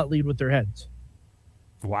not lead with their heads.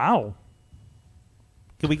 Wow.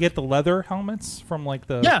 Can we get the leather helmets from like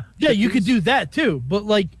the? Yeah, you could do that too. But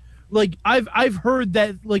like I've heard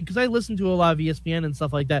that, like, because I listen to a lot of ESPN and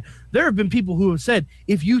stuff like that. There have been people who have said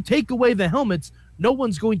if you take away the helmets, no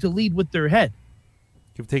one's going to lead with their head.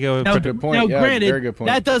 You take away. Now, Good point. now Yeah, granted, very good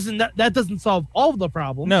point. that doesn't solve all of the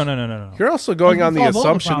problems. No. You're also going on the Doesn't solve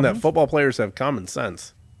all the assumption that problems. football players have common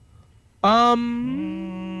sense.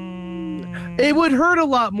 It would hurt a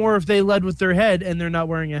lot more if they led with their head and they're not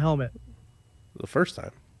wearing a helmet. The first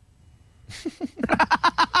time.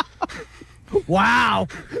 Wow.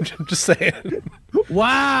 I'm just saying.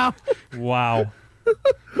 Wow. Wow.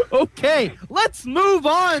 Okay, let's move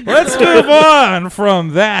on. Let's move on from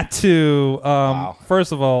that to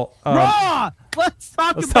first of all, Raw. Let's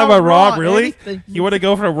talk about Raw. Really? Anything. You want to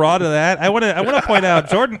go from Raw to that? I want to point out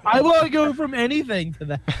Jordan. I want to go from anything to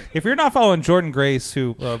that. If you're not following Jordan Grace,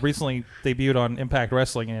 who recently debuted on Impact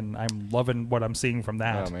Wrestling, and I'm loving what I'm seeing from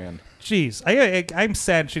that. Oh man. Jeez, I'm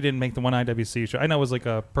sad she didn't make the one IWC show. I know it was like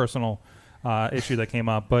a personal issue that came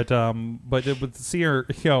up, but to see her,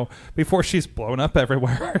 before she's blown up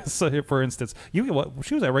everywhere. So, for instance, she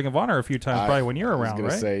was at Ring of Honor a few times, probably when you're around, right? I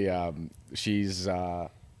was going to say she's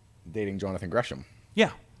dating Jonathan Gresham. Yeah.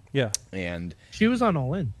 And She was on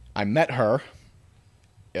All In. I met her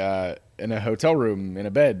in a hotel room in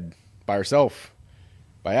a bed by herself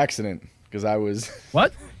by accident because I was.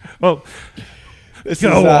 What? Well. It's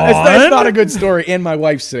on. not a good story, and my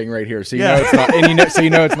wife's sitting right here, so you know it's not. And you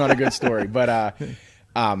know it's not a good story. But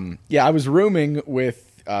I was rooming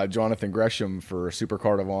with Jonathan Gresham for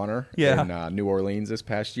Supercard of Honor in New Orleans this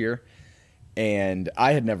past year, and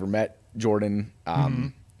I had never met Jordan,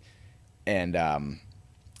 and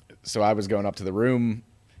so I was going up to the room,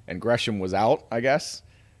 and Gresham was out, I guess.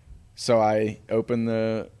 So I opened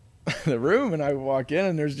the room, and I walk in,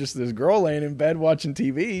 and there's just this girl laying in bed watching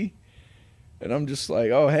TV. And I'm just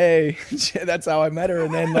like, oh, hey, that's how I met her.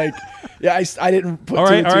 And then, like, I didn't put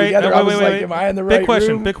two and two together. I was like, am I in the right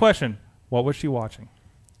room? Big question. What was she watching?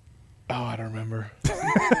 Oh, I don't remember.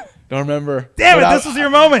 Damn it, this was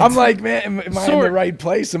your moment. I'm like, man, am I in the right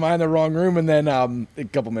place? Am I in the wrong room? And then a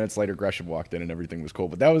couple minutes later, Gresham walked in and everything was cool.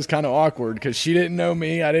 But that was kind of awkward because she didn't know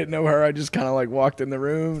me. I didn't know her. I just kind of, like, walked in the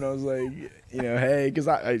room. And I was like, hey, because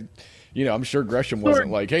I I'm sure Gresham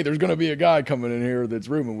wasn't like, hey, there's going to be a guy coming in here that's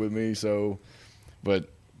rooming with me. So, but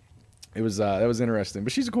it was that was interesting.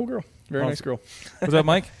 But she's a cool girl. Very nice girl. Was that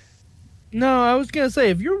Mike? No, I was going to say,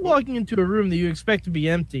 if you're walking into a room that you expect to be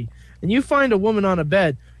empty and you find a woman on a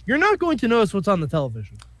bed, you're not going to notice what's on the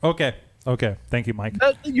television. Okay. Thank you, Mike.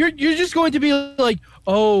 You're just going to be like,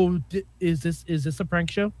 oh, is this a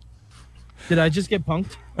prank show? Did I just get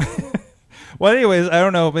punked? Well, anyways, I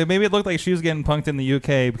don't know. Maybe it looked like she was getting punked in the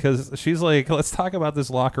UK because she's like, let's talk about this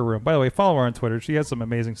locker room. By the way, follow her on Twitter. She has some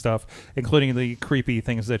amazing stuff, including the creepy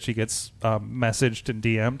things that she gets messaged and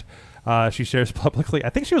DM'd. She shares publicly. I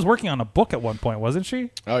think she was working on a book at one point, wasn't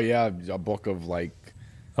she? Oh, yeah, a book of, like,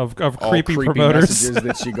 of creepy promoters messages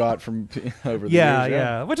that she got from over the years.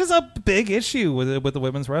 Yeah, which is a big issue with the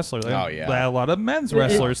women's wrestlers. Oh, yeah. A lot of men's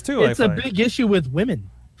wrestlers, too, It's a big issue with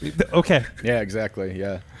women. Okay. Yeah, exactly.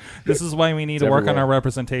 Yeah. This is why we need to work on our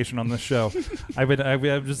representation on this show. I'm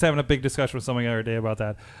just having a big discussion with someone the other day about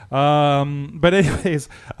that. But anyways,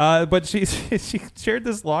 but she shared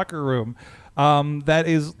this locker room that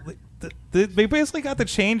is. They basically got the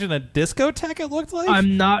change in a discotheque. It looked like.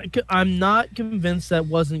 I'm not convinced that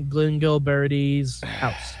wasn't Glenn Gilbert's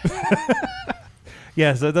house.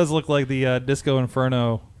 Yes, it does look like the Disco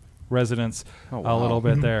Inferno residence a little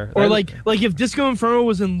bit there. Or like if Disco Inferno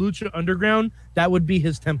was in Lucha Underground, that would be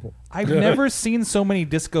his temple. I've never seen so many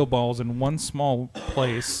disco balls in one small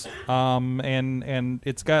place, and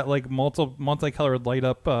it's got like multicolored light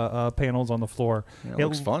up panels on the floor. Yeah, it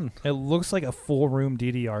looks fun. It looks like a full room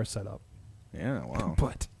DDR setup. Yeah, wow.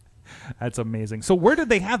 But that's amazing. So where did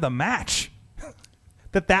they have the match?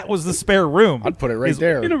 That was the spare room. I'd put it right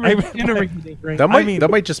there. That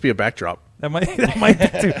might just be a backdrop. That might be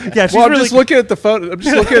too. Yeah, she's I'm just looking at the photo. I'm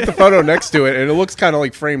just looking at the photo next to it, and it looks kind of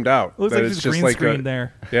like framed out. It looks like it's just just green like screen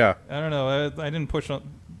there. Yeah. I don't know. I didn't press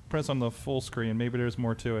on the full screen. Maybe there's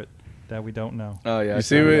more to it that we don't know. Oh yeah. You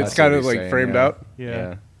see, it's kind of like framed out.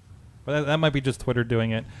 Yeah. But that might be just Twitter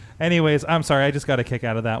doing it. Anyways, I'm sorry. I just got a kick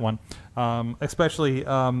out of that one, especially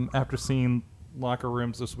after seeing locker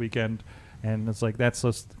rooms this weekend. And it's like, that's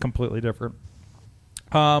just completely different.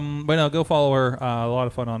 But no, go follow her. A lot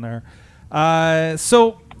of fun on there.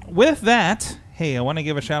 So with that, hey, I want to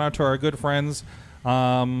give a shout out to our good friends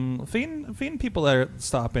feeding people that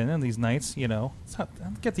stop in these nights,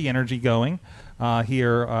 get the energy going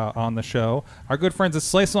here on the show. Our good friends at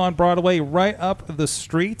Slice on Broadway, right up the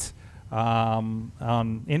street,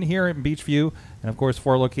 in here in Beachview, and of course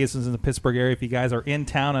 4 locations in the Pittsburgh area. If you guys are in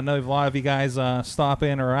town, I know a lot of you guys stop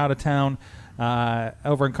in or out of town.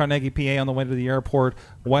 Over in Carnegie, PA, on the way to the airport,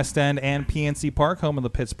 West End, and PNC Park, home of the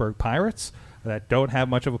Pittsburgh Pirates, that don't have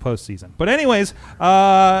much of a postseason. But anyways,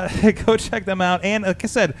 go check them out. And like I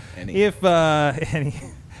said, if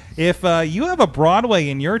you have a Broadway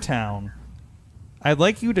in your town, I'd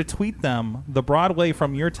like you to tweet them the Broadway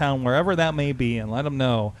from your town, wherever that may be, and let them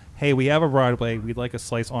know, hey, we have a Broadway. We'd like a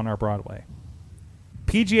slice on our Broadway.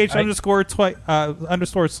 PGH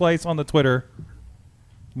underscore slice on the Twitter.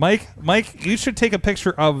 Mike, you should take a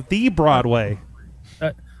picture of the Broadway.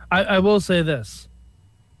 I will say this.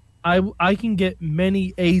 I can get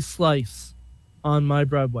many a slice on my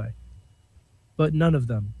Broadway, but none of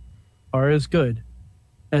them are as good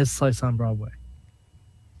as Slice on Broadway.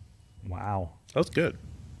 Wow. That was good.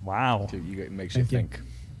 Wow. Dude, it makes you think.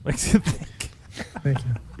 Makes you think. Thank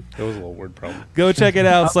you. That was a little word problem. Go check it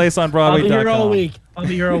out, sliceonbroadway.com. I'll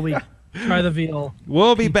be here all week. Try the veal.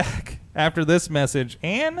 We'll be back after this message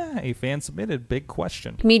and a fan-submitted big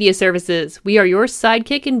question. Media Services. We are your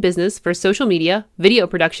sidekick in business for social media, video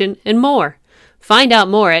production, and more. Find out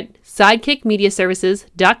more at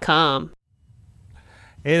sidekickmediaservices.com.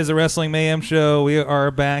 It is a Wrestling Mayhem show. We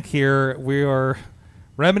are back here. We are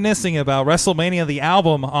reminiscing about WrestleMania, the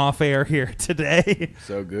album, off air here today.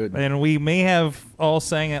 So good. And we may have all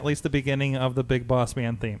sang at least the beginning of the Big Boss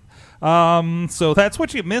Man theme. So that's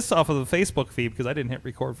what you missed off of the Facebook feed, because I didn't hit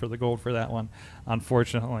record for the gold for that one,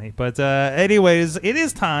 unfortunately. But anyways, it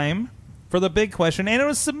is time for the big question, and it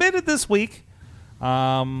was submitted this week.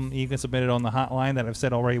 You can submit it on the hotline that I've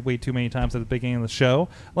said already way too many times at the beginning of the show.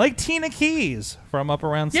 Like Tina Keys from up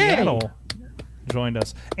around Seattle joined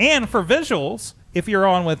us. And for visuals, if you're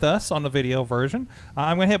on with us on the video version,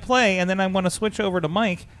 I'm going to hit play, and then I'm going to switch over to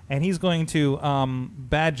Mike, and he's going to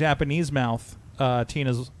bad Japanese mouth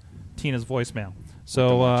Tina's voicemail.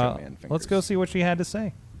 So let's go see what she had to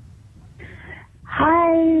say.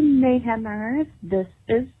 Hi, Mayhemers. This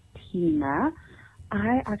is Tina.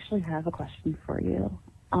 I actually have a question for you.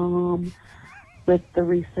 With the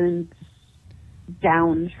recent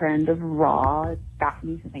downtrend of Raw, it's got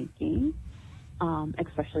me thinking,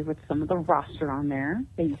 especially with some of the roster on there.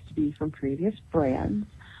 They used to be from previous brands.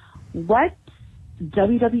 What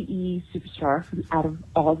WWE superstar from out of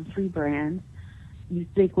all the 3 brands you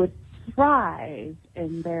think would thrive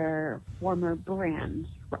in their former brands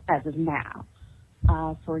as of now?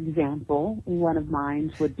 For example, one of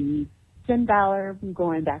mine would be Finn Balor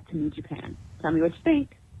going back to New Japan. Tell me what you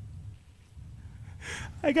think.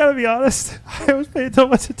 I gotta be honest, I was paying so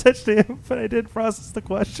much attention to him, but I didn't process the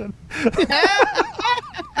question.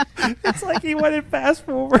 It's like he went in fast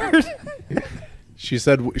forward. She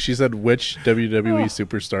said which WWE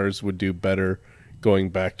superstars would do better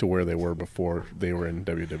going back to where they were before they were in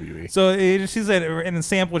WWE. So she said, in the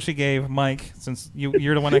sample she gave, Mike, since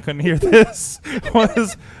you're the one that couldn't hear this,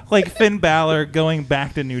 was like Finn Balor going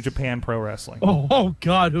back to New Japan Pro Wrestling. Oh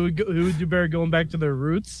God, who would do better going back to their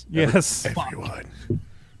roots? Yes.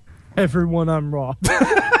 Everyone on Raw.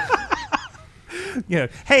 Yeah.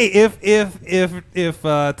 Hey, if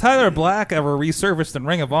Tyler Black ever resurfaced in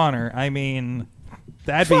Ring of Honor, I mean,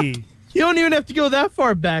 that'd be. You don't even have to go that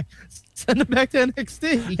far back. Send him back to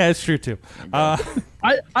NXT. That's true too.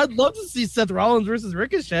 I'd love to see Seth Rollins versus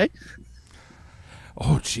Ricochet.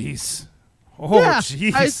 Oh jeez. Oh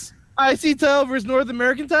jeez. I see title versus North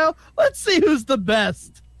American title. Let's see who's the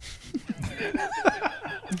best.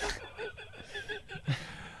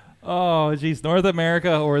 Oh jeez, North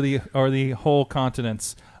America or the whole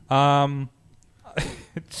continents. Jeez.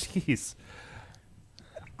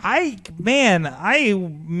 I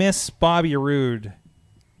miss Bobby Roode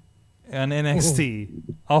on NXT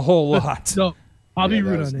a whole lot. No, Bobby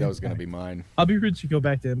Roode that was going to be mine. Bobby Roode should go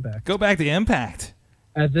back to Impact. Go back to Impact.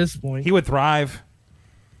 At this point, he would thrive.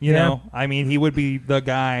 You know, I mean, he would be the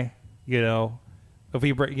guy. If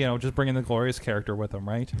he, just bringing the Glorious character with him,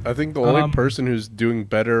 right? I think the only person who's doing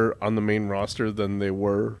better on the main roster than they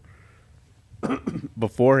were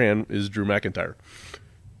beforehand is Drew McIntyre.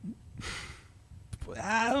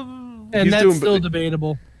 And that's still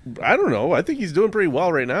debatable. I don't know. I think he's doing pretty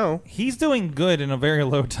well right now. He's doing good in a very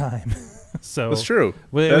low time. So that's true.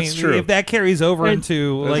 That's true. If that carries over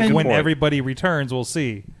into when point. Everybody returns, we'll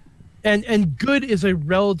see. And good is a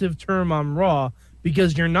relative term on Raw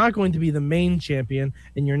because you're not going to be the main champion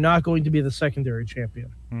and you're not going to be the secondary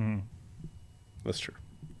champion. Mm-hmm. That's true.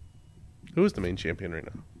 Who is the main champion right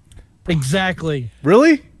now? Exactly.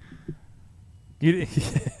 Really? You,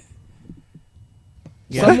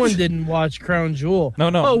 Yeah. Someone didn't watch Crown Jewel.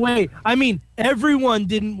 No. Oh, wait. I mean, everyone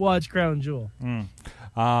didn't watch Crown Jewel.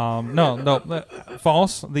 No.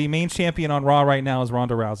 False. The main champion on Raw right now is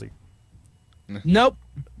Ronda Rousey. Nope.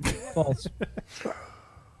 False.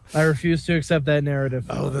 I refuse to accept that narrative.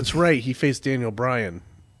 Oh, that's right. He faced Daniel Bryan.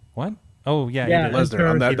 What? Oh, yeah. Yeah, he did. Lesnar.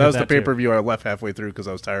 On He that did was the that too. pay-per-view I left halfway through because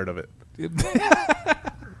I was tired of it.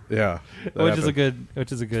 Yeah. Which is a good.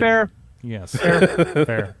 Fair. Yes.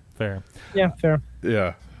 Fair. Yeah, fair.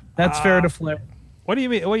 Yeah. That's fair to Flair. What do you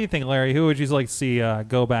mean? What do you think, Larry? Who would you like to see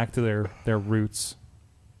go back to their roots?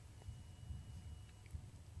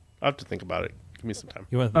 I'll have to think about it. Give me some time.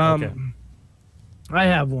 You want, okay. I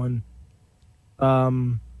have one.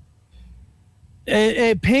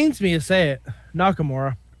 It pains me to say it.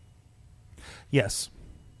 Nakamura. Yes.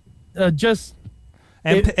 Just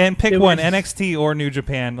And pick it one, was- NXT or New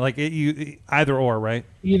Japan. Like you either or, right?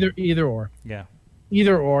 either or. Yeah.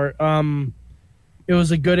 Either or. It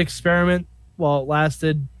was a good experiment while it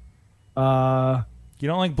lasted. You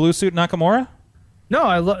don't like Blue Suit Nakamura?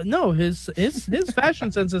 No, no. His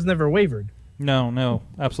fashion sense has never wavered. No,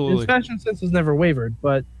 His absolutely. fashion sense has never wavered,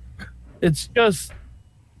 but it's just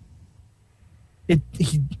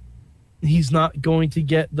he's not going to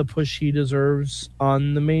get the push he deserves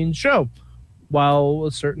on the main show while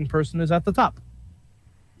a certain person is at the top.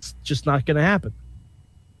 It's just not going to happen.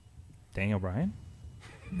 Daniel Bryan?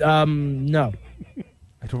 No.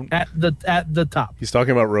 I don't. At the top. He's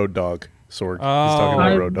talking about Road Dogg. Sorg. He's Oh, talking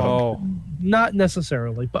about Road Dogg. oh Not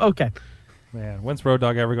necessarily, but okay. man, when's Road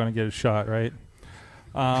Dogg ever going to get a shot? Right?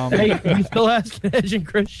 Hey, we still asking Edge and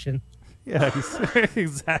Christian. Yeah,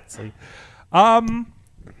 exactly. I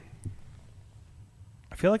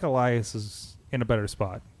feel like Elias is in a better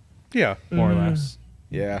spot, Yeah. more or less.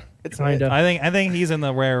 Yeah, it's Kinda. I think he's in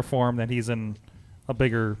the rare form that he's in a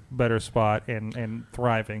bigger, better spot and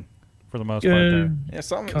thriving for the most part. There. Yeah,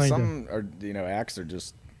 some Kinda. are acts are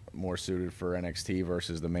just more suited for NXT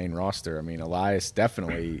versus the main roster. I mean, Elias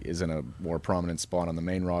definitely is in a more prominent spot on the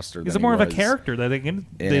main roster. He's than more he of a was character that they can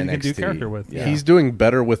do NXT. character with. Yeah. He's doing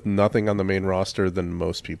better with nothing on the main roster than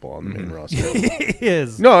most people on the main roster. He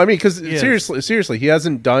is. No, I mean, because He is. seriously, he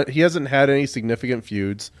hasn't had any significant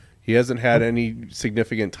feuds. He hasn't had any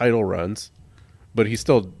significant title runs, but he's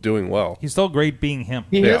still doing well. He's still great being him.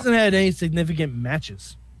 He Yeah. hasn't had any significant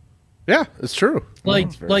matches. Yeah, it's true.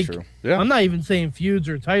 Like, very true. Yeah. I'm not even saying feuds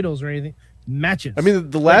or titles or anything. Matches. I mean,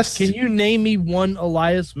 the last Can you name me one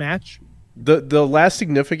Elias match? the last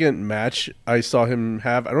significant match I saw him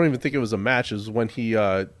have, I don't even think it was a match, is when he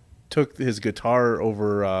took his guitar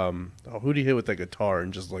over. Who did he hit with that guitar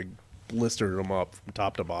and just like blistered him up from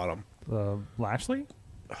top to bottom? Lashley?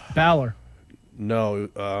 Balor. No,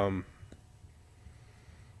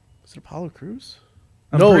 was it Apollo Crews?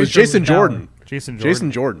 I'm No, it pretty was sure it Jason was Balor. Jordan. Jason Jordan.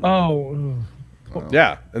 Jason Jordan. Oh,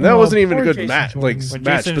 Yeah, and that Oh, wasn't even a poor good Jason match. Jordan. Like When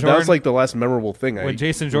match, Jason but that was Jordan- like the last memorable thing. When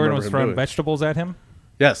Jason Jordan was remember him throwing doing. vegetables at him?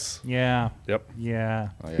 Yes. Yeah. Yep. Yeah.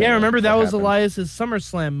 Oh, yeah. Remember that was happened. Elias's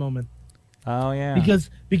SummerSlam moment Oh, yeah.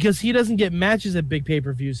 because he doesn't get matches at big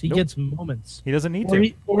pay-per-views. He gets moments. he doesn't need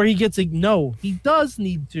Or to. he gets a no. He does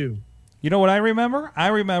need to. You know what I remember? I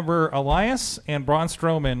remember Elias and Braun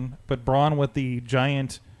Strowman, but Braun with the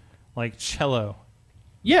giant, like, cello.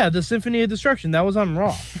 Yeah, the Symphony of Destruction. That was on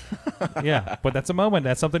Raw. Yeah, but that's a moment.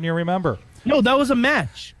 That's something you remember. No, that was a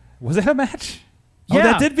match. Was it a match? Oh, Yeah.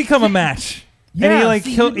 that did become a match. Yeah, and he like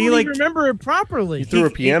see, killed. you He don't like even remember it properly. He threw a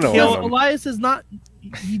piano killed on him. Elias is not.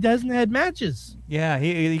 He doesn't had matches. yeah.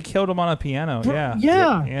 He killed him on a piano. Yeah.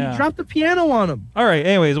 Yeah. He dropped the piano on him. All right.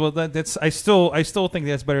 Anyways, well, that's I still think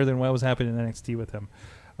that's better than what was happening in NXT with him.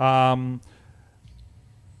 I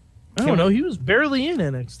Can- don't know. He was barely in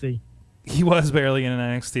NXT. He was barely in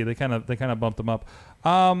NXT. They kind of bumped him up.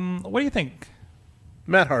 What do you think,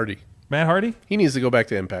 Matt Hardy. Matt Hardy? He needs to go back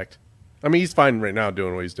to Impact. I mean, he's fine right now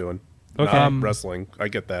doing what he's doing. Okay. Not wrestling. I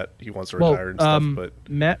get that. He wants to retire and stuff, but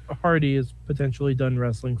Matt Hardy is potentially done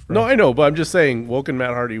wrestling for. no, I know, but I'm just saying Woken Matt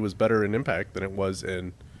Hardy was better in Impact than it was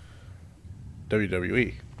in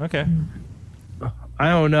WWE. Okay. I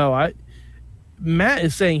don't know. Matt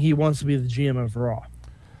is saying he wants to be the GM of Raw.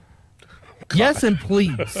 Yes, and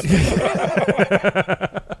please.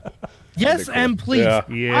 Yes, and please. Yeah.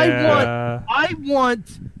 Yeah. I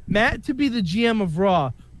want Matt to be the GM of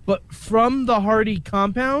Raw, but from the Hardy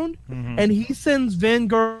compound, and he sends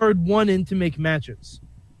Vanguard 1 in to make matches.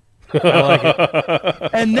 I like it.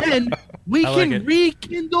 And then we I like can it.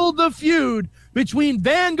 rekindle the feud between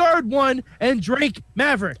Vanguard 1 and Drake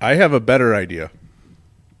Maverick. I have a better idea.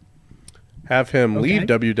 Have him Okay. leave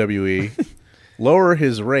WWE, lower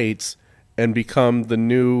his rates, and become the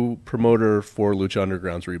new promoter for Lucha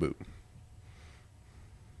Underground's reboot.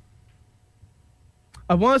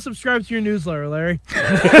 I want to subscribe to your newsletter, Larry.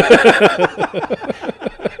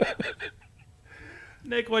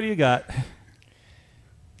 Nick, what do you got?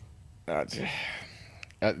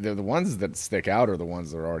 The ones that stick out are the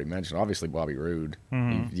ones that are already mentioned. Obviously, Bobby Roode.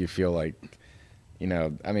 You feel like, I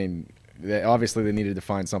mean, obviously they needed to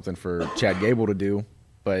find something for Chad Gable to do,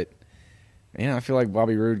 but I feel like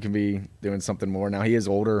Bobby Roode can be doing something more. Now he is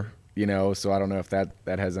older, so I don't know if that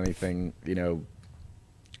has anything,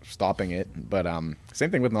 stopping it. But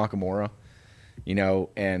same thing with Nakamura,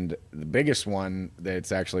 and the biggest one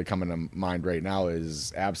that's actually coming to mind right now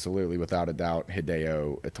is absolutely without a doubt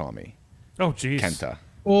Hideo Itami. Oh, jeez. Kenta.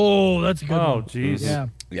 Oh, that's a good one. Oh, jeez. Yeah.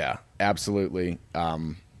 Yeah, absolutely.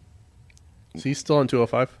 Is he still on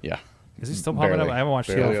 205? Yeah. Is he still popping up? I haven't watched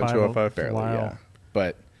Barely on 205. 205. Barely, Wow. yeah.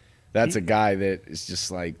 But that's a guy that is just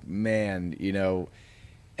like, man,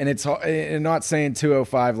 and it's and not saying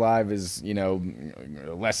 205 Live is,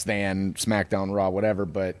 less than SmackDown, Raw, whatever,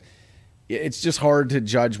 but it's just hard to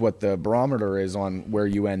judge what the barometer is on where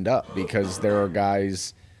you end up, because there are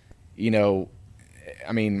guys,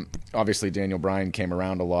 I mean, obviously Daniel Bryan came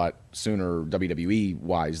around a lot sooner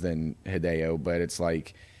WWE-wise than Hideo, but it's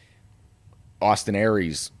like Austin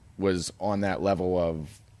Aries was on that level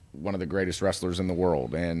of one of the greatest wrestlers in the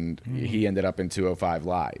world, and he ended up in 205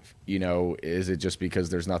 Live. Is it just because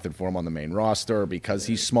there's nothing for him on the main roster, or because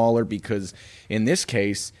he's smaller? Because in this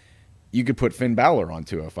case, you could put Finn Balor on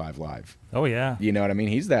 205 Live. Oh, yeah. You know what I mean?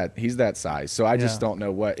 He's that size. So I just don't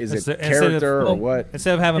know what is it, Instead character of- or what?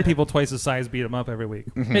 Instead of having people twice his size beat him up every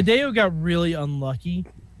week. Hideo got really unlucky.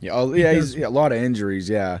 Yeah, he's a lot of injuries.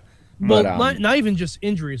 Yeah, Well, but not even just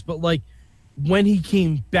injuries, but like when he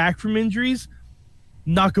came back from injuries,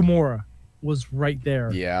 Nakamura was right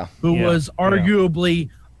there. yeah, Who Yeah. was arguably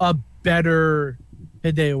a better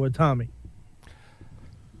Hideo Itami.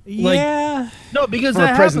 Yeah. No, because for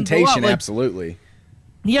that a happens a lot. presentation, Like, absolutely.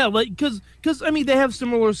 yeah, like because I mean they have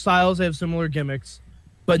similar styles, they have similar gimmicks,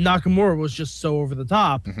 but Nakamura was just so over the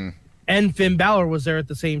top, and Finn Balor was there at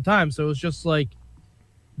the same time, so it was just like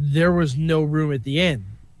there was no room at the end.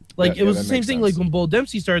 Like Yeah, it was that the same makes thing. sense. Like when Bull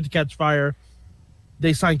Dempsey started to catch fire,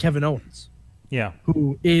 they signed Kevin Owens, Yeah.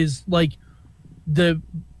 who is like the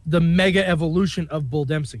mega evolution of Bull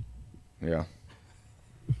Dempsey. Yeah,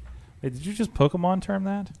 Hey, did you just Pokemon term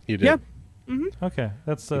that? You did. Yeah. Okay.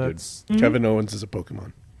 That's You did. it's Kevin Owens is a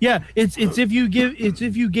Pokemon. Yeah, it's if you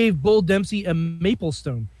gave Bull Dempsey a maple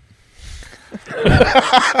stone.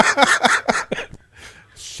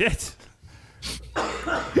 shit.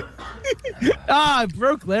 I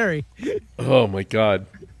broke Larry. Oh my god!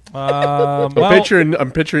 Well,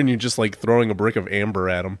 I'm picturing you just like throwing a brick of amber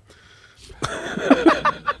at him.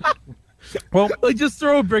 Like just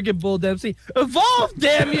throw a brick at Bull Dempsey. Evolve,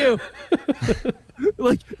 damn you!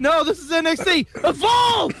 Like, no, this is NXT.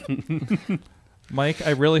 Evolve! Mike,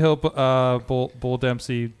 I really hope Bull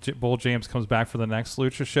Dempsey, Bull James comes back for the next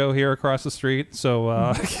Lucha show here across the street.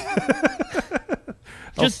 So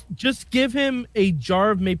Just give him a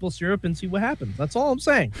jar of maple syrup and see what happens. That's all I'm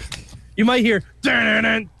saying. You might hear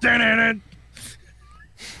 "Dun-dun-dun, dun-dun-dun."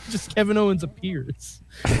 Just Kevin Owens appears.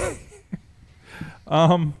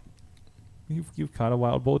 you've caught a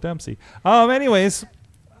wild Bull Dempsey. Anyways.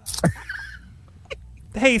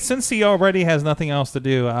 Hey, since he already has nothing else to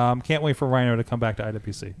do, can't wait for Rhino to come back to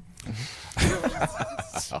IWC.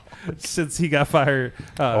 Since he got fired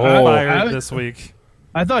this week.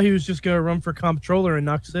 I thought he was just going to run for comptroller in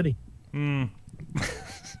Knox City. my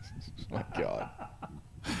God.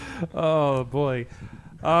 Oh boy.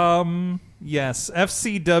 Yes,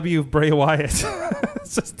 FCW Bray Wyatt.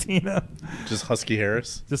 It's just Tina. Just Husky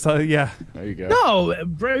Harris. Just yeah. There you go. No,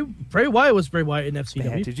 Bray Wyatt was Bray Wyatt in FCW.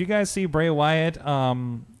 Man, did you guys see Bray Wyatt?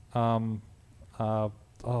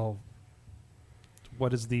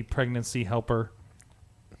 What is the pregnancy helper?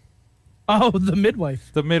 Oh, the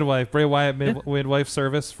midwife. The midwife, Bray Wyatt midwife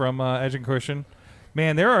service from Edge and Christian.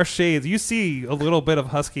 Man, there are shades. You see a little bit of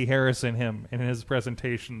Husky Harris in him in his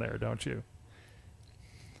presentation there, don't you?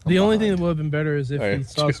 The only thing that would have been better is if Oh, he yeah.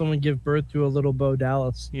 saw someone give birth to a little Bo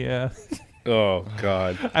Dallas. Yeah. Oh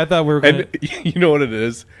god! I thought we were going And you know what it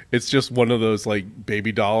is? It's just one of those like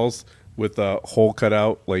baby dolls with a hole cut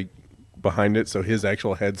out like behind it, so his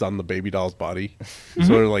actual head's on the baby doll's body. So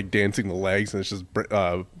they're like dancing the legs, and it's just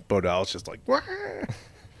Bo Dallas just like, "Wah."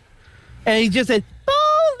 And he just said,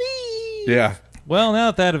 "Holy!" Yeah. Well, now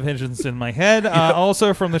that envision's in my head.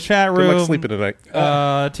 Also from the chat Good luck room, sleeping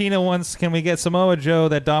tonight. Tina wants, can we get Samoa Joe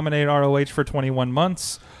that dominated ROH for 21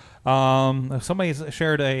 months? Somebody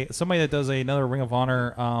that does another Ring of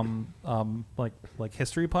Honor like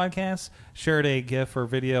history podcast shared a GIF or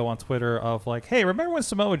video on Twitter of like, hey, remember when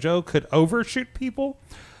Samoa Joe could overshoot people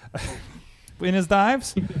in his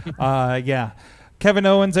dives? Yeah. Kevin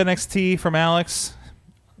Owens NXT from Alex.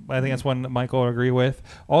 I think that's one that Michael will agree with.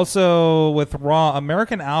 Also with Raw,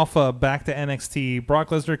 American Alpha back to NXT. Brock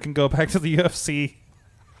Lesnar can go back to the UFC.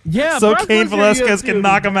 Yeah, so Brock Cain Lesnar Velasquez UFC can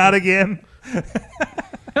knock him out again.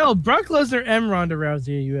 Hell, Brock Lesnar and Ronda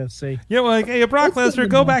Rousey at UFC. Yeah, like, hey, Brock Lesnar,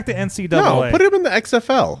 go back to NCAA. No, put him in the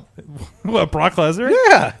XFL. What, Brock Lesnar?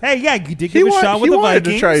 Yeah. Hey, yeah, you did give a shot with the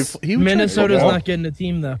Vikings. Minnesota's not getting a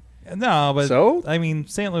team, though. No, but So? I mean,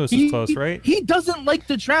 St. Louis is close, right? He doesn't like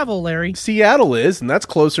to travel, Larry. Seattle is, and that's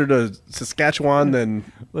closer to Saskatchewan than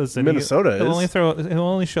Minnesota He'll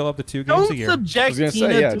only show up to 2 games a Don't year. subject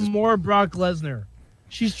Tina to more Brock Lesnar.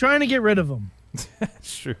 She's trying to get rid of him.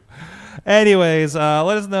 That's true. Anyways,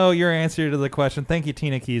 let us know your answer to the question. Thank you,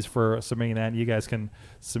 Tina Keys, for submitting that. You guys can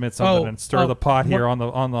submit something and stir the pot here on the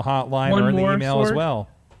hotline or in the email as well.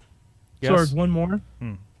 Yes? Sorg, one more.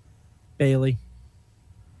 Bailey.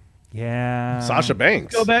 Yeah. Sasha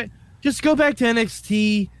Banks. Just go back to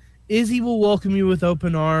NXT. Izzy will welcome you with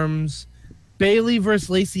open arms. Bailey versus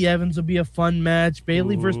Lacey Evans would be a fun match.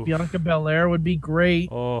 Bailey versus Bianca Belair would be great.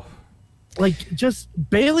 Oh. Like, just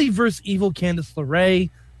Bailey versus evil Candice LeRae.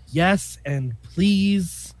 Yes, and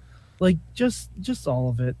please. Like, just all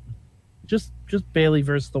of it. Just Bailey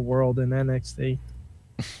versus the world in NXT.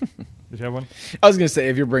 Did you have one? I was gonna say,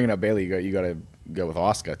 if you're bringing up Bailey, you got to go with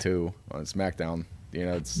Asuka too on SmackDown. You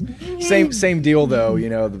know, it's same deal though. You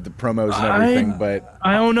know, the promos and everything. But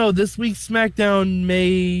I don't know. This week's SmackDown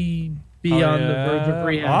may be on the verge of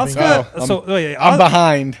rehab. Asuka, I'm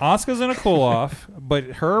behind. Asuka's in a cool off, but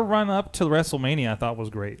her run up to WrestleMania I thought was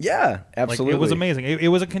great. Yeah, absolutely. Like, it was amazing. It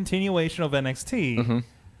was a continuation of NXT,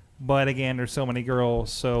 but again, there's so many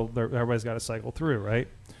girls, so everybody's got to cycle through, right?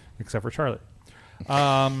 Except for Charlotte.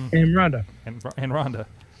 And Ronda. And Ronda.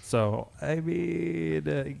 So, I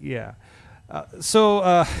mean, yeah. Let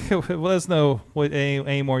us know what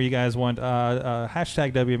any more you guys want.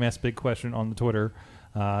 Hashtag WMS Big Question on the Twitter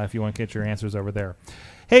if you want to get your answers over there.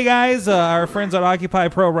 Hey, guys, our friends at Occupy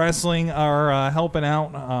Pro Wrestling are helping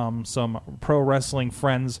out some pro wrestling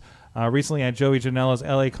friends. Recently at Joey Janela's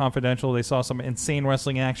LA Confidential, they saw some insane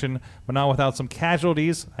wrestling action, but not without some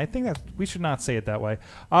casualties. I think that we should not say it that way.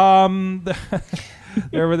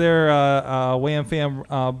 Over there, Wham Fam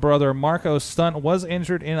brother Marco Stunt was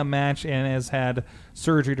injured in a match and has had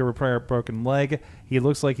surgery to repair a broken leg. He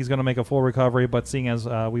looks like he's going to make a full recovery, but seeing as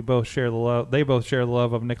they both share the love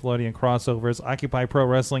of Nickelodeon crossovers, Occupy Pro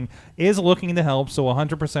Wrestling is looking to help. So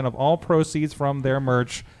 100% of all proceeds from their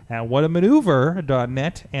merch at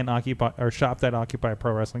whatamaneuver.net and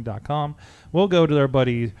shop.occupyprowrestling.com will go to their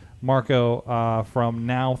buddy Marco from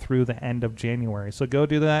now through the end of January. So go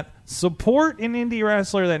do that. Support an indie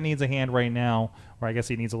wrestler that needs a hand right now, or I guess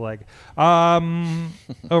he needs a leg.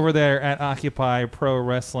 Over there at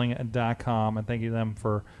occupyprowrestling.com, and thank you to them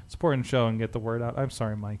for supporting the show and get the word out. I'm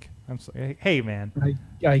sorry, Mike. I'm sorry. Hey, man.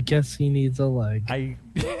 I guess he needs a leg.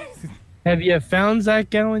 Have you found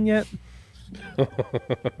Zach Gallen yet?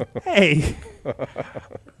 Hey.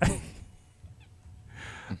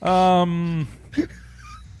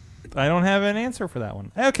 I don't have an answer for that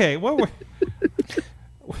one. Okay,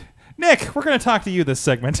 Nick, we're going to talk to you this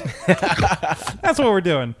segment. That's what we're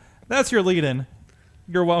doing. That's your lead-in.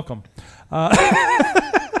 You're welcome. But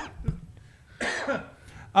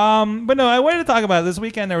no, I wanted to talk about it. This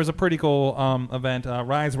weekend there was a pretty cool event,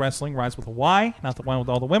 Rise Wrestling, Rise with a Y, not the one with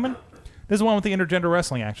all the women. This is the one with the intergender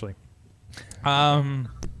wrestling, actually.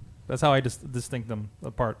 That's how I distinct them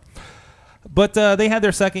apart. But they had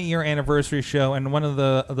their second-year anniversary show, and one of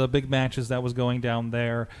the big matches that was going down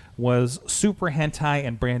there was Super Hentai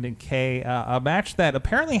and Brandon K, a match that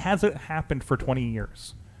apparently hasn't happened for 20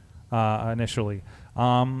 years initially.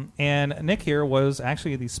 And Nick here was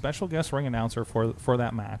actually the special guest ring announcer for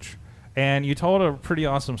that match. And you told a pretty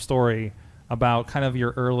awesome story about kind of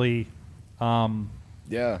your early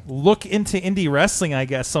look into indie wrestling, I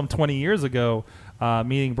guess, some 20 years ago.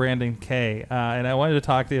 Meeting Brandon K. And I wanted to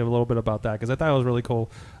talk to you a little bit about that because I thought it was a really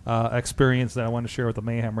cool experience that I wanted to share with the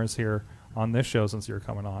Mayhemers here on this show since you're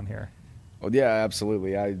coming on here. Well, yeah,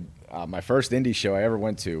 absolutely. My first indie show I ever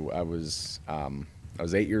went to, I was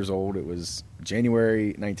 8 years old. It was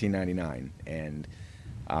January 1999, and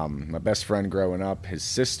my best friend growing up, his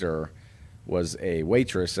sister was a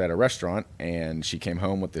waitress at a restaurant, and she came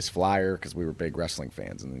home with this flyer because we were big wrestling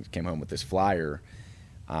fans, and came home with this flyer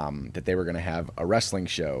that they were going to have a wrestling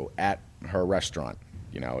show at her restaurant.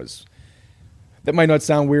 You know, that might not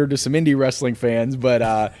sound weird to some indie wrestling fans, but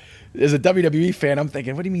as a WWE fan, I'm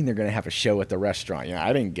thinking, what do you mean they're going to have a show at the restaurant? You know,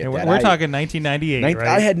 I didn't get that. We're talking 1998, right?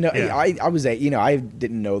 I had no. Yeah. I was at. I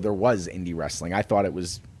didn't know there was indie wrestling. I thought it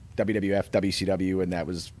was WWF, WCW, and that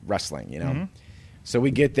was wrestling. So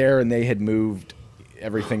we get there, and they had moved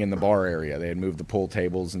everything in the bar area. They had moved the pool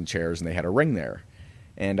tables and chairs, and they had a ring there,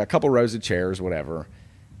 and a couple rows of chairs, whatever.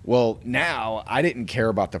 Well, now I didn't care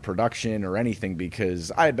about the production or anything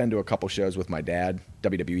because I had been to a couple shows with my dad,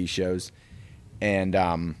 WWE shows,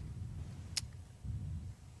 and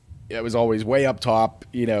it was always way up top,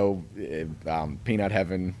 peanut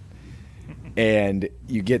heaven. And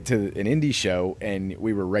you get to an indie show, and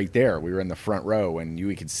we were right there. We were in the front row, and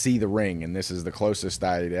we could see the ring, and this is the closest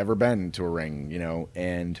I'd ever been to a ring,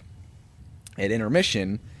 And at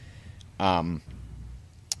intermission,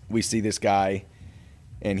 we see this guy,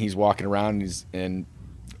 and he's walking around, and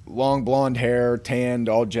long blonde hair, tanned,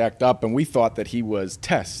 all jacked up, and we thought that he was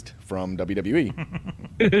Test from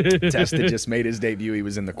WWE. Test had just made his debut. He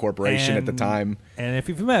was in the corporation at the time. And if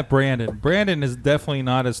you've met Brandon is definitely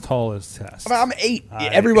not as tall as Test. I'm 8.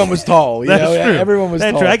 Everyone was tall. That's true. Everyone was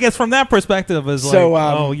That's tall. true. I guess from that perspective, is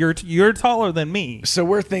like, you're taller than me. So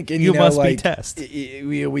we're thinking, you must be Test.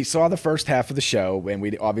 We saw the first half of the show, and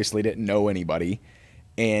we obviously didn't know anybody.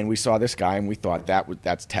 And we saw this guy, and we thought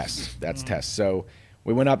that's Test. That's Test. So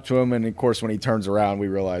we went up to him, and of course, when he turns around, we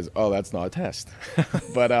realize, oh, that's not a Test.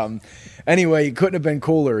 But anyway, he couldn't have been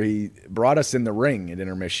cooler. He brought us in the ring at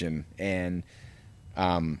intermission and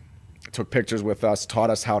took pictures with us, taught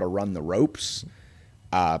us how to run the ropes,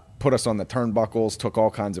 put us on the turnbuckles, took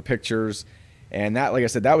all kinds of pictures. And that, like I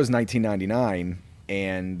said, that was 1999,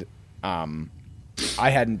 and I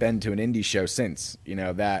hadn't been to an indie show since.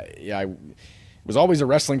 I was always a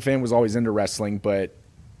wrestling fan, was always into wrestling, but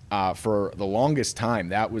for the longest time,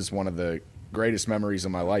 that was one of the greatest memories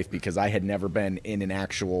of my life because I had never been in an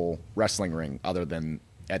actual wrestling ring other than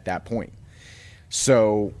at that point.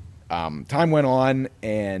 So time went on,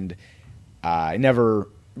 and I never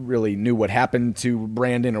really knew what happened to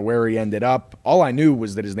Brandon or where he ended up. All I knew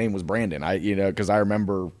was that his name was Brandon. Because I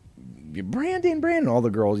remember Brandon, all the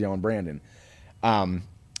girls yelling Brandon.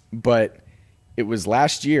 But it was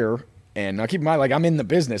last year. And now keep in mind, I'm in the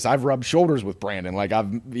business. I've rubbed shoulders with Brandon.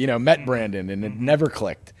 I've, met Brandon, and it never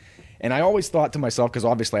clicked. And I always thought to myself, because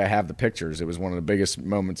obviously I have the pictures, it was one of the biggest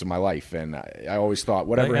moments of my life. And I always thought,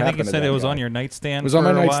 whatever happened to that I think you said it was on your nightstand. It was on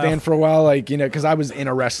my nightstand for a while, because I was in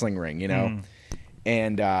a wrestling ring,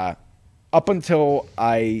 And up until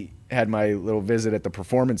I had my little visit at the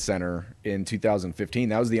Performance Center in 2015,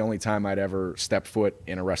 that was the only time I'd ever stepped foot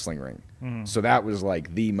in a wrestling ring. So that was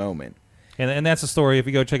the moment. And that's a story. If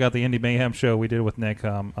you go check out the Indie Mayhem show we did with Nick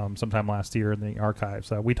sometime last year in the archives,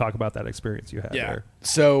 we talk about that experience you had there.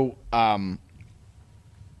 So, so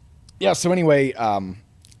anyway,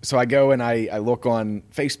 so I go and I look on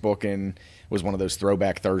Facebook, and it was one of those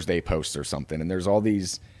Throwback Thursday posts or something, and there's all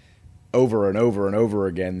these over and over and over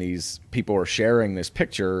again, these people are sharing this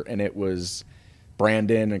picture, and it was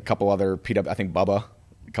Brandon and a couple other I think Bubba,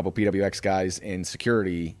 a couple PWX guys in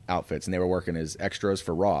security outfits, and they were working as extras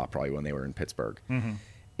for Raw, probably when they were in Pittsburgh.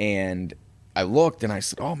 And I looked, and I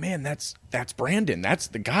said, "Oh man, that's Brandon. That's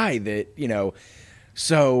the guy that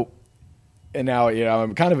So, and now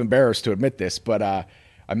I'm kind of embarrassed to admit this, but I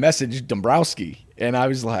messaged Dombrowski, and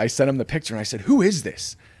I sent him the picture, and I said, "Who is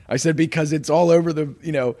this?" I said, because it's all over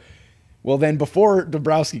the Well, then before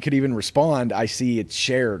Dombrowski could even respond, I see it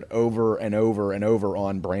shared over and over and over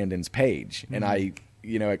on Brandon's page, and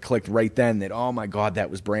it clicked right then that, oh my God, that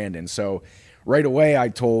was Brandon. So right away I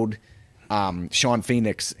told Sean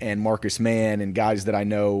Phoenix and Marcus Mann and guys that I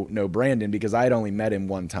know Brandon, because I had only met him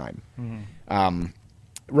one time.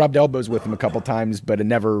 Rubbed elbows with him a couple times, but had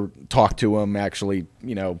never talked to him, actually,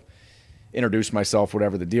 introduced myself,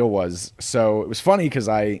 whatever the deal was. So it was funny because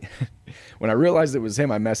when I realized it was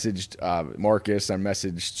him, I messaged Marcus, I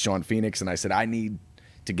messaged Sean Phoenix, and I said, I need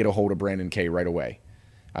to get a hold of Brandon K right away.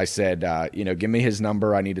 I said, give me his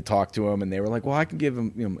number. I need to talk to him. And they were like, well, I can give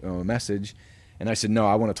him a message. And I said, no,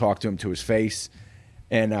 I want to talk to him to his face.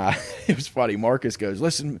 And it was funny. Marcus goes,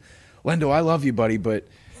 listen, Lendo, I love you, buddy, but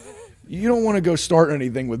you don't want to go start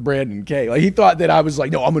anything with Brandon K. He thought that I was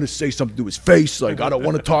like, no, I'm going to say something to his face. I don't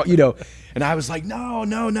want to talk, And I was like, no,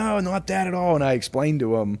 not that at all. And I explained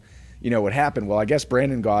to him, what happened. Well, I guess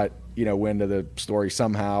Brandon got, wind of the story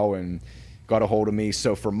somehow and got a hold of me.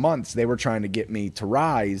 So for months, they were trying to get me to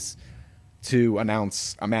Rise to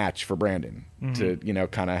announce a match for Brandon, to,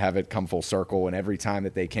 kind of have it come full circle. And every time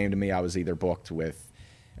that they came to me, I was either booked with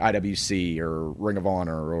IWC or Ring of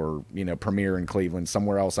Honor or, Premier in Cleveland,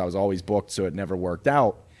 somewhere else. I was always booked, so it never worked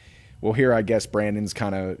out. Well, here I guess Brandon's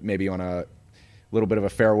kind of maybe on a little bit of a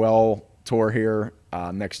farewell tour here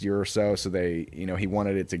next year or so. So he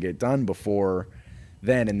wanted it to get done before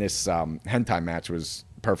then, and this hentai match was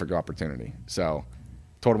perfect opportunity. So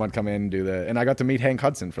told him I'd come in and and I got to meet Hank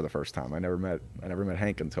Hudson for the first time. I never met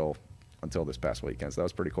Hank until this past weekend. So that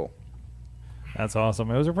was pretty cool. That's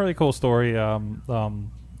awesome. It was a pretty cool story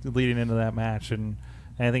leading into that match, and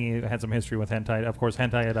I think he had some history with hentai. Of course,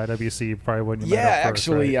 hentai at IWC probably wouldn't. Yeah,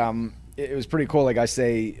 actually, right? It was pretty cool. Like I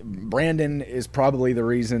say, Brandon is probably the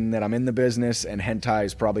reason that I'm in the business, and hentai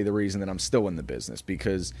is probably the reason that I'm still in the business,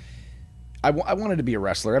 because I wanted to be a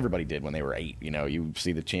wrestler. Everybody did when they were 8. You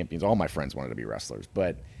see the champions. All my friends wanted to be wrestlers.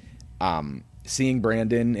 But seeing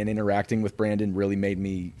Brandon and interacting with Brandon really made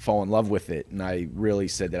me fall in love with it. And I really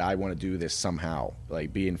said that I want to do this somehow,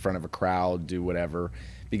 like be in front of a crowd, do whatever.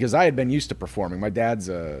 Because I had been used to performing. My dad's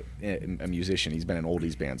a musician. He's been in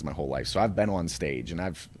oldies bands my whole life. So I've been on stage, and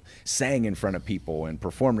I've sang in front of people and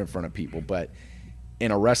performed in front of people. But in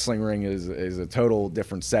a wrestling ring is a total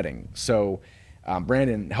different setting. So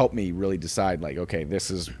Brandon helped me really decide, like, okay, this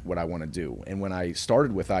is what I want to do. And when I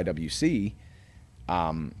started with IWC,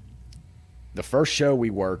 the first show we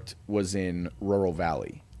worked was in Rural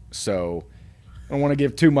Valley. So I don't want to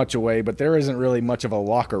give too much away, but there isn't really much of a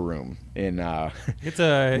locker room in it's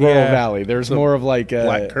a Rural Valley. There's more of like a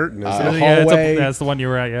black curtain, isn't it? hallway. That's the one you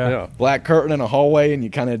were at, yeah. Black curtain and a hallway, and you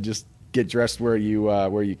kind of just get dressed where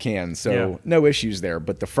you can. So no issues there.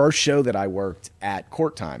 But the first show that I worked at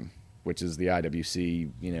Court Time, which is the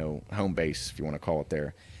IWC, home base, if you want to call it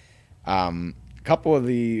there, a couple of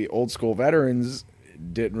the old school veterans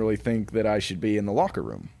didn't really think that I should be in the locker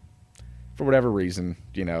room. For whatever reason,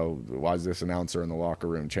 why is this announcer in the locker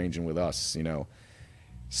room changing with us,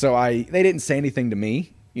 So they didn't say anything to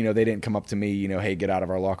me. They didn't come up to me, hey, get out of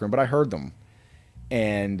our locker room. But I heard them.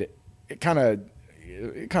 And it kind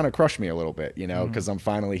of crushed me a little bit, because I'm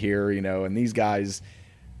finally here, and these guys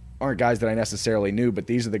aren't guys that I necessarily knew, but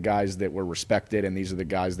these are the guys that were respected, and these are the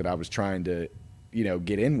guys that I was trying to,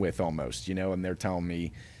 get in with almost, and they're telling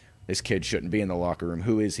me this kid shouldn't be in the locker room.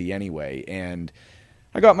 Who is he anyway? And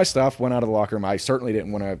I got my stuff, went out of the locker room. I certainly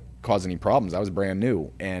didn't want to cause any problems. I was brand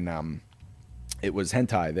new. And it was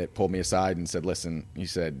Hentai that pulled me aside and said, listen, he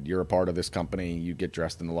said, you're a part of this company. You get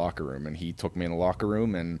dressed in the locker room. And he took me in the locker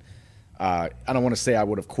room. And I don't want to say I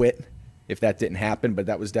would have quit if that didn't happen, but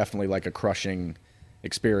that was definitely like a crushing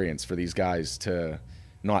experience for these guys to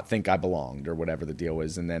not think I belonged or whatever the deal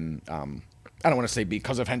is. And then I don't want to say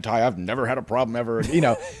because of hentai, I've never had a problem ever,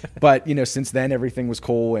 but since then everything was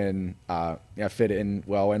cool, and I fit in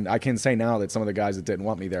well. And I can say now that some of the guys that didn't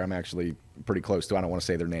want me there, I'm actually pretty close to. I don't want to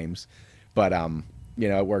say their names, but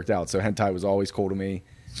it worked out. So hentai was always cool to me,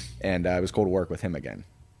 and it was cool to work with him again.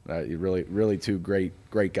 Really, really two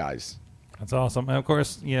great guys. That's awesome. And of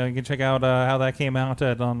course, you can check out how that came out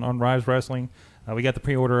on Rise Wrestling. We got the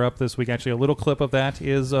pre-order up this week. Actually, a little clip of that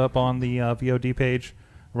is up on the VOD page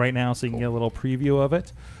right now, so you can get a little preview of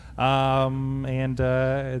it. And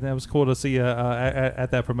that was cool to see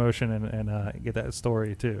at that promotion and get that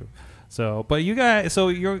story too. So, but you guys,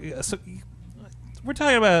 we're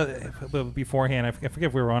talking about beforehand. I forget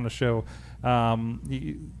if we were on the show.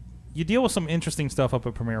 You deal with some interesting stuff up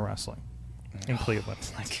at Premier Wrestling in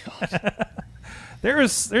Cleveland. Oh my God.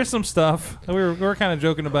 There's some stuff. We were kind of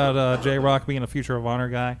joking about J-Rock being a Future of Honor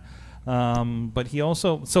guy, but he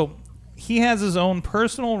also he has his own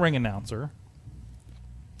personal ring announcer.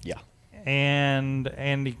 Yeah, and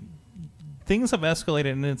things have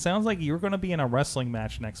escalated, and it sounds like you're going to be in a wrestling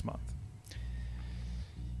match next month.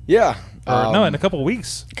 Yeah, no, in a couple of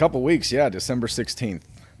weeks. Yeah, December 16th.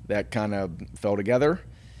 That kind of fell together.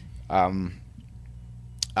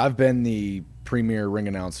 I've been the premier ring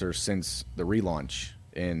announcer since the relaunch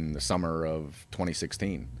in the summer of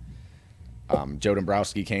 2016. Joe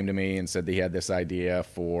Dombrowski came to me and said that he had this idea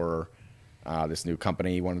for this new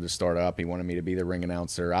company he wanted to start up. He wanted me to be the ring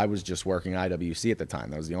announcer. I was just working IWC at the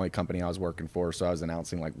time. That was the only company I was working for, so I was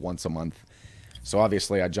announcing like once a month. So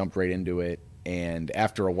obviously I jumped right into it, and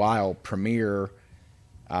after a while, Premier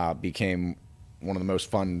became one of the most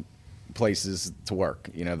fun places to work.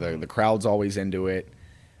 The crowd's always into it.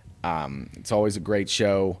 It's always a great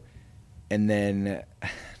show. And then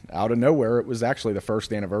out of nowhere, it was actually the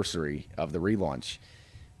first anniversary of the relaunch.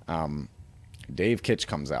 Dave Kitch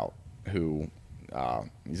comes out, who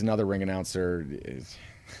he's another ring announcer.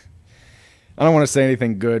 I don't want to say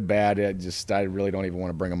anything good, bad. I really don't even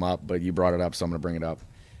want to bring him up, but you brought it up, so I'm going to bring it up.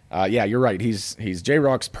 Yeah, you're right. He's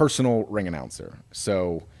J-Rock's personal ring announcer.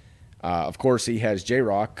 So, of course, he has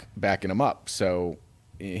J-Rock backing him up. So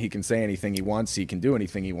he can say anything he wants. He can do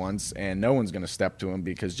anything he wants, and no one's going to step to him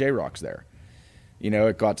because J-Rock's there.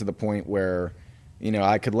 It got to the point where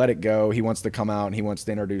I could let it go. He wants to come out and he wants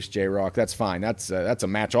to introduce J-Rock. That's fine. That's a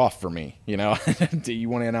match off for me. You want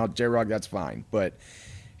to announce J-Rock? That's fine. But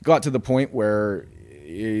it got to the point where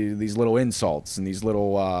these little insults and these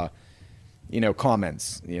little,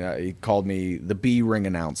 comments. He called me the B ring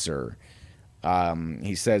announcer.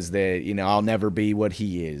 He says that, I'll never be what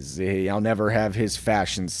he is. I'll never have his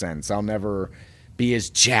fashion sense. I'll never be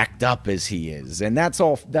as jacked up as he is. And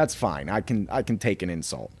that's fine. I can take an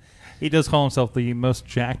insult. He does call himself the most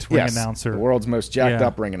jacked ring announcer. The world's most jacked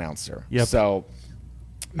up ring announcer. Yep. So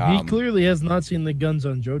He clearly has not seen the guns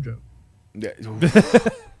on JoJo.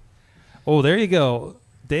 Oh, there you go.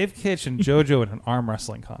 Dave Kitch and JoJo in an arm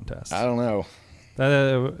wrestling contest. I don't know.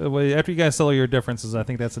 After you guys settle your differences, I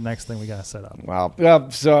think that's the next thing we got to set up. Wow.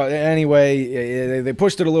 So anyway, they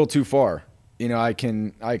pushed it a little too far. I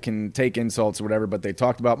can take insults or whatever, but they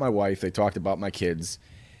talked about my wife. They talked about my kids.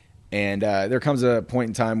 And there comes a point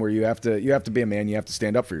in time where you have to be a man. You have to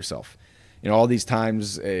stand up for yourself. All these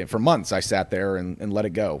times for months I sat there and let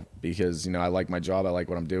it go because, I like my job. I like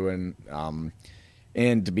what I'm doing.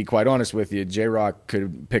 And to be quite honest with you, J-Rock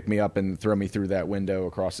could pick me up and throw me through that window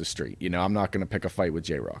across the street. I'm not going to pick a fight with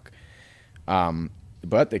J-Rock.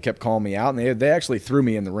 But they kept calling me out, and they actually threw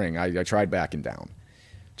me in the ring. I tried backing down.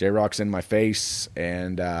 J-Rock's in my face,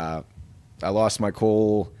 and I lost my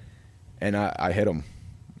cool, and I hit him.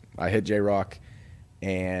 I hit J-Rock,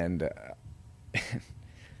 and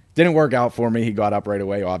didn't work out for me. He got up right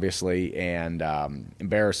away, obviously, and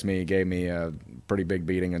embarrassed me, gave me a pretty big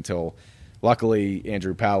beating until luckily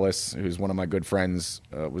Andrew Palace, who's one of my good friends,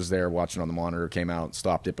 was there watching on the monitor, came out and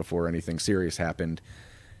stopped it before anything serious happened.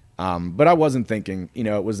 But I wasn't thinking,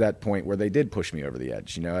 it was that point where they did push me over the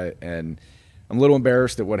edge, and I'm a little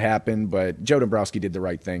embarrassed at what happened, but Joe Dombrowski did the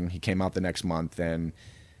right thing. He came out the next month and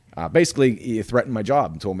basically, he threatened my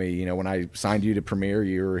job and told me, when I signed you to Premier,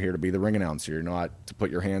 you were here to be the ring announcer. You're not to put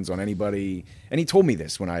your hands on anybody. And he told me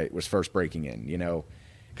this when I was first breaking in,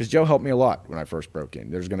 because Joe helped me a lot when I first broke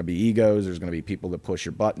in. There's going to be egos. There's going to be people that push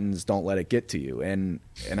your buttons. Don't let it get to you. And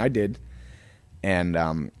I did.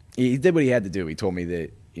 And he did what he had to do. He told me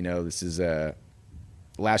that, this is a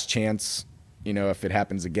last chance. If it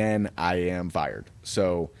happens again, I am fired.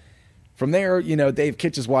 So from there, Dave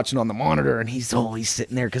Kitch is watching on the monitor, and he's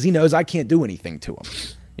sitting there because he knows I can't do anything to him,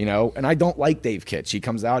 and I don't like Dave Kitch. He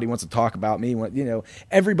comes out, he wants to talk about me.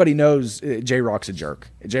 Everybody knows J-Rock's a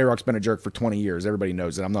jerk. J-Rock's been a jerk for 20 years. Everybody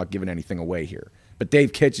knows that. I'm not giving anything away here. But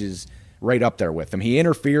Dave Kitch is right up there with him. He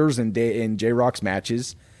interferes in J-Rock's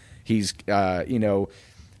matches. He's,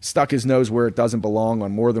 stuck his nose where it doesn't belong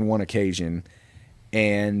on more than one occasion,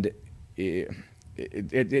 and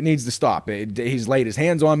it needs to stop. He's laid his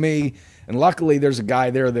hands on me, and luckily there's a guy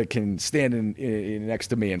there that can stand in next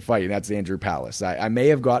to me and fight, and that's Andrew Palace. I may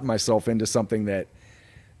have gotten myself into something that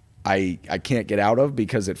I can't get out of,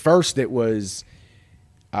 because at first it was,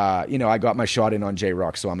 I got my shot in on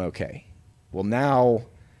J-Rock, so I'm okay. Well, now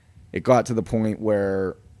it got to the point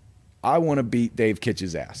where I want to beat Dave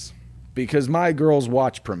Kitch's ass, because my girls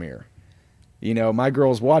watch Premiere. My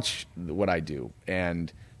girls watch what I do,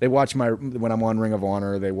 and they watch when I'm on Ring of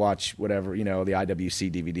Honor. They watch whatever, the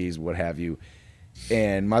IWC DVDs, what have you.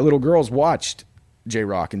 And my little girls watched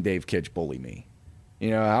J-Rock and Dave Kitch bully me.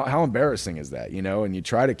 How embarrassing is that? And you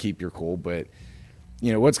try to keep your cool, but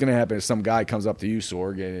what's going to happen if some guy comes up to you,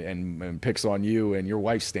 Sorg, and picks on you, and your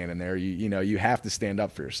wife's standing there? You have to stand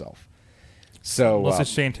up for yourself. So unless it's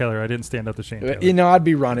Shane Taylor, I didn't stand up to Shane Taylor. I'd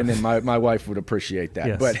be running, and my wife would appreciate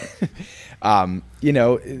that. Yes. But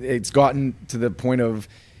it's gotten to the point of,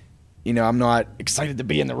 I'm not excited to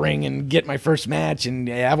be in the ring and get my first match and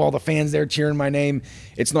have all the fans there cheering my name.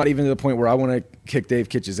 It's not even to the point where I want to kick Dave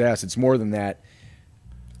Kitch's ass. It's more than that.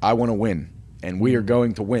 I want to win, and we are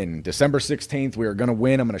going to win. December 16th, we are going to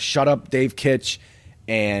win. I'm going to shut up Dave Kitch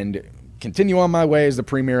and continue on my way as the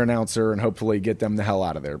premier announcer, and hopefully get them the hell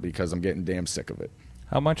out of there, because I'm getting damn sick of it.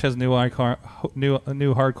 How much has new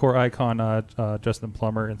hardcore icon Justin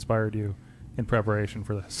Plummer inspired you in preparation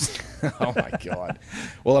for this? Oh my God!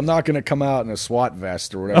 Well, I'm not going to come out in a SWAT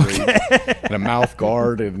vest or whatever, and a mouth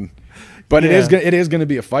guard, but it is going to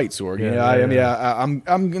be a fight, Sorg. I'm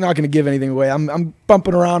not going to give anything away. I'm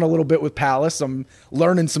bumping around a little bit with Palace. I'm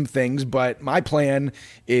learning some things, but my plan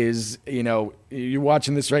is, you're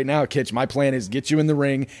watching this right now, Kitch. My plan is get you in the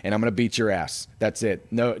ring, and I'm going to beat your ass. That's it.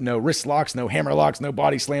 No wrist locks, no hammer locks, no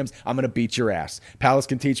body slams. I'm going to beat your ass. Palace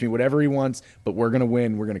can teach me whatever he wants, but we're going to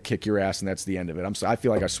win. We're going to kick your ass, and that's the end of it. I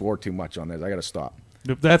feel like I swore too much on this. I got to stop.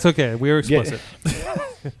 That's okay. We were explicit.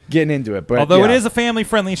 Getting into it, but although it is a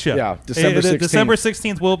family-friendly show. Yeah, December 16th. December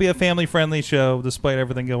 16th will be a family-friendly show, despite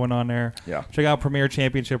everything going on there. Yeah. Check out Premier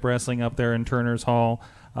Championship Wrestling up there in Turner's Hall.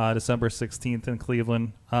 December 16th in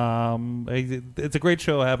Cleveland. It's a great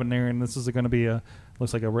show happening there, and this is going to be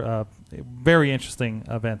looks like a very interesting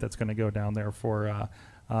event that's going to go down there for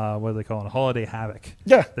what do they call it? Holiday Havoc.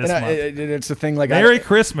 Yeah, this month. It's the thing. Like Merry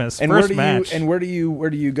Christmas, and first match. And where do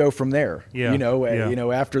you go from there? Yeah,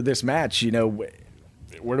 after this match,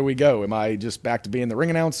 where do we go? Am I just back to being the ring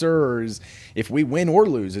announcer, or if we win or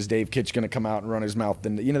lose, is Dave Kitch going to come out and run his mouth?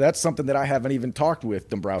 And that's something that I haven't even talked with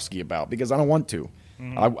Dombrowski about because I don't want to.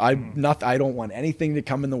 I don't want anything to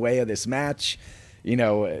come in the way of this match.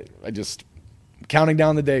 I just counting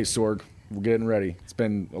down the days, Sorg. We're getting ready. It's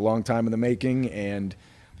been a long time in the making, and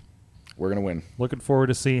we're going to win. Looking forward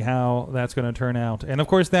to see how that's going to turn out. And, of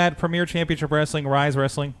course, that Premier Championship Wrestling, Rise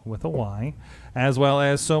Wrestling with a Y, as well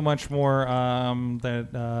as so much more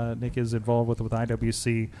that Nick is involved with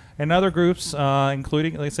IWC and other groups,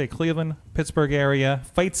 including, let's say, Cleveland, Pittsburgh area,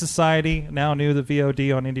 Fight Society, now new, the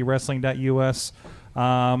VOD on IndieWrestling.us.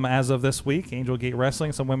 As of this week, Angel Gate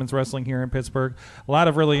Wrestling, some women's wrestling here in Pittsburgh. A lot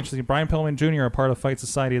of really interesting. Brian Pillman Jr., a part of Fight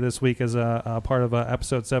Society this week, as a part of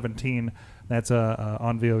episode 17. That's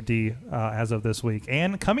on VOD as of this week.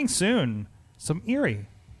 And coming soon, some Erie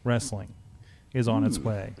wrestling is on its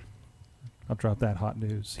way. I'll drop that hot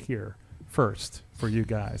news here first for you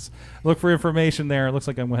guys. Look for information there. It looks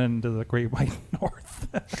like I'm heading to the Great White North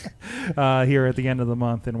here at the end of the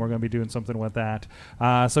month, and we're going to be doing something with that.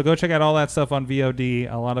 So go check out all that stuff on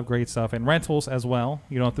VOD. A lot of great stuff, and rentals as well.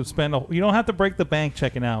 You don't have to you don't have to break the bank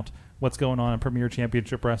checking out what's going on in Premier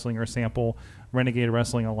Championship Wrestling or sample Renegade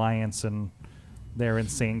Wrestling Alliance and their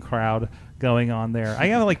insane crowd going on there. I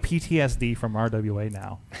got like PTSD from RWA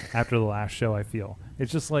now after the last show. I feel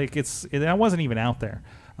it's just like I wasn't even out there.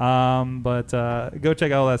 But go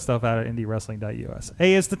check all that stuff out at IndieWrestling.us.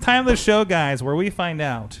 Hey, it's the time of the show, guys, where we find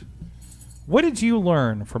out what did you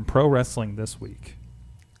learn from pro wrestling this week.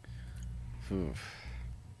 Who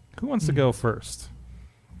wants to go first?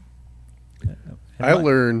 I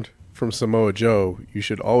learned from Samoa Joe you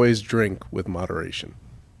should always drink with moderation.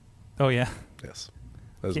 Oh, yeah? Yes.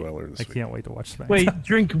 That's what I learned this week. I can't wait to watch SmackDown. Wait,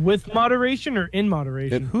 drink with moderation or in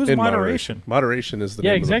moderation? Who's in moderation? Moderation is the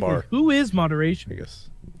name of the bar. Who is moderation? I guess.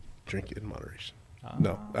 Drink it in moderation.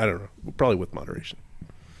 No, I don't know. Probably with moderation.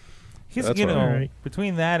 He's,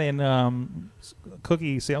 between that and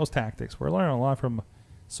cookie sales tactics, we're learning a lot from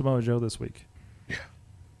Samoa Joe this week.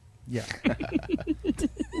 Yeah.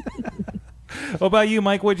 What about you,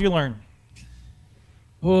 Mike? What'd you learn?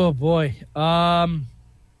 Oh, boy.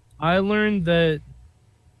 I learned that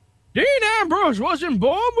Dean Ambrose wasn't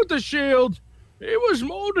born with the shield. He was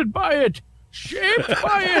molded by it, shaped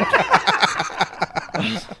by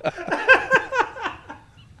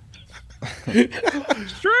it,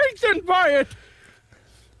 strengthened by it.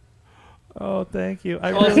 Oh, thank you.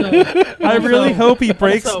 I really hope he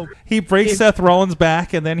breaks Seth Rollins'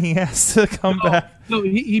 back, and then he has to come back. No,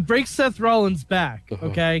 he breaks Seth Rollins' back.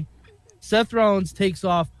 Okay, Seth Rollins takes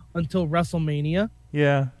off until WrestleMania.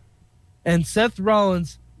 Yeah. And Seth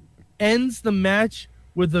Rollins ends the match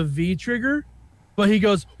with a V trigger, but he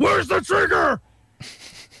goes, "Where's the trigger?"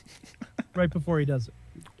 right before he does it.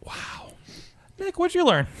 Wow. Nick, what'd you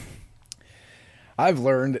learn? I've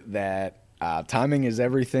learned that timing is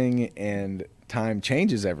everything and time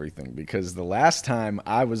changes everything, because the last time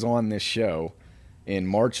I was on this show in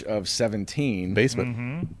March of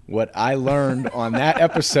 17, what I learned on that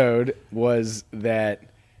episode was that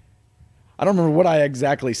I don't remember what I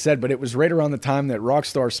exactly said, but it was right around the time that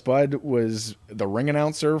Rockstar Spud was the ring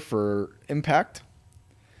announcer for Impact.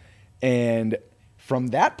 And from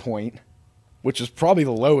that point, which is probably the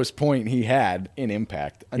lowest point he had in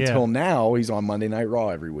Impact, until now, he's on Monday Night Raw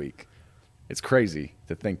every week. It's crazy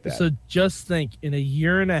to think that. So just think, in a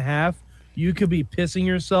year and a half, you could be pissing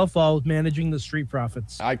yourself while managing the Street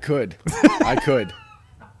Profits. I could. I could.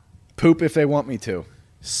 Poop if they want me to.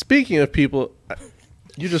 Speaking of people...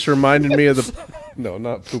 You just reminded me of the... No,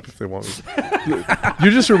 not poop if they want me.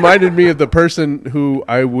 You just reminded me of the person who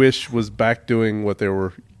I wish was back doing what they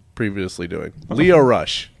were previously doing. Leo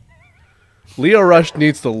Rush. Leo Rush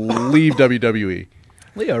needs to leave WWE.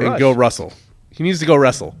 And go wrestle. He needs to go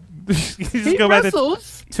wrestle. He go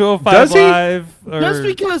wrestles. 205 Live. Just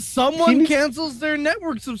because someone cancels their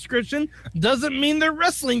network subscription doesn't mean their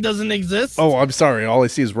wrestling doesn't exist. Oh, I'm sorry. All I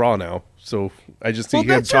see is Raw now. So I just see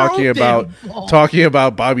him talking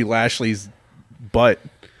about Bobby Lashley's butt.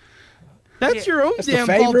 That's your own damn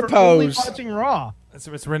favorite fault for only pose. watching Raw.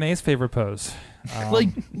 It's Renee's favorite pose. Like,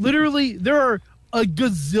 literally, there are a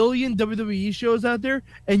gazillion WWE shows out there,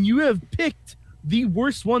 and you have picked the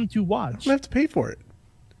worst one to watch. I don't have to pay for it.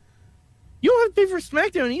 You don't have to pay for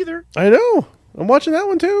SmackDown either. I know. I'm watching that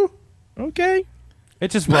one too. Okay.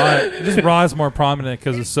 It's just Raw. Just Raw is more prominent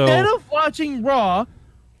because it's so. Instead of watching Raw,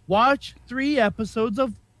 watch 3 episodes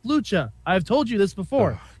of Lucha. I've told you this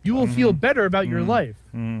before. You will feel better about your life.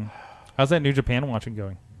 How's that New Japan watching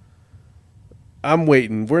going? I'm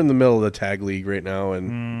waiting. We're in the middle of the tag league right now,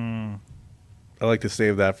 and I like to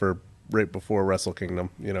save that for right before Wrestle Kingdom.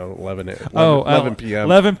 11 p.m.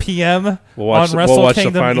 11 p.m. We'll watch on Wrestle the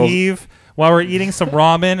Kingdom finals. Eve while we're eating some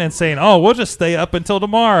ramen and saying, "Oh, we'll just stay up until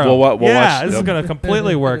tomorrow." We'll watch- this is going to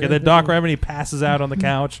completely work. And then Doc Remedy passes out on the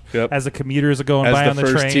couch as the commuters are going by As on the the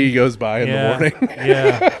first train. tee goes by in the morning.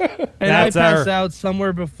 Yeah, And I That's pass our- out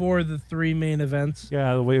somewhere before the 3 main events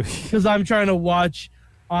yeah. The way because I'm trying to watch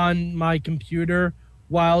on my computer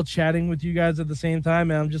while chatting with you guys at the same time,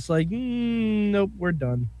 and I'm just like, nope, we're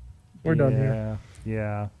done. We're done here.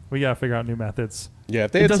 Yeah. We got to figure out new methods. Yeah,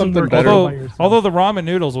 if they It had doesn't something work better. although- Although the ramen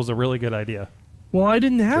noodles was a really good idea. Well, I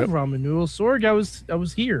didn't have Yep. ramen noodles, Sorg. I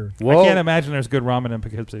was here. Well, I can't imagine there's good ramen in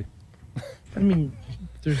Poughkeepsie. I mean,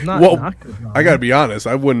 there's not good ramen. I got to be honest.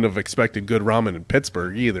 I wouldn't have expected good ramen in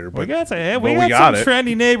Pittsburgh either. We But got we some got it.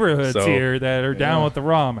 trendy neighborhoods So, here that are down with the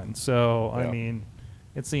ramen. So Yeah. I mean,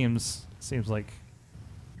 it seems like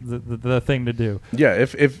the thing to do. yeah,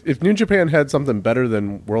 if New Japan had something better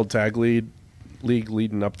than World Tag League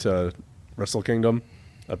leading up to Wrestle Kingdom,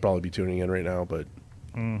 I'd probably be tuning in right now. But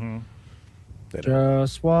they don't.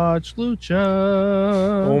 Just watch Lucha.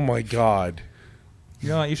 Oh my God. You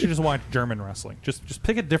know, you should just watch German wrestling. Just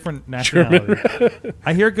pick a different nationality.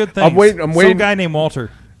 I hear good things. I'm waiting- Some guy named Walter.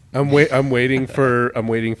 I'm waiting for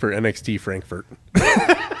NXT Frankfurt.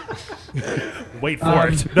 Wait for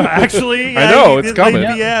it. No, actually, I know, you it's did coming.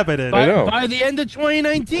 leave the Abbott in. I know. By the end of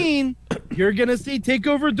 2019, you're gonna see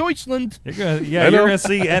Takeover Deutschland. You're I gonna know.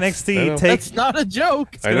 see I NXT know. take. That's not a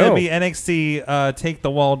joke. It's I gonna know. be NXT take the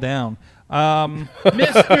wall down. Mr.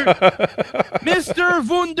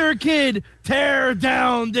 Wunderkid, tear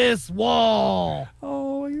down this wall.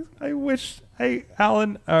 Oh, I wish. Hey,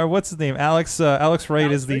 Alan, what's his name? Alex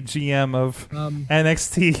Wright is the GM of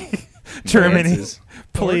NXT Germany. Francis.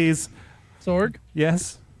 Please, Sorg,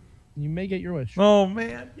 yes. you may get your wish. Oh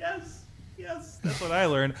man, yes. That's what I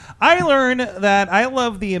learned. I learned that I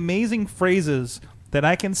love the amazing phrases that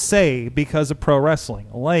I can say because of pro wrestling,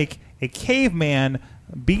 like a caveman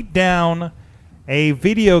beat down a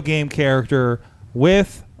video game character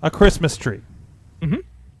with a Christmas tree.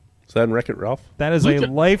 Is that in Wreck-It Ralph? That is a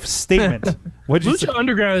life statement. What'd you say? Lucha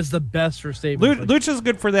Underground is the best for statements. Lucha's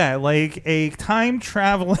good for that. Like a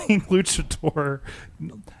time-traveling luchador.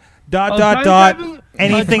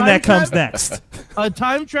 Anything that comes next. A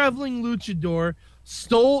time-traveling luchador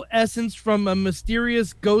stole essence from a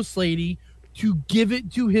mysterious ghost lady to give it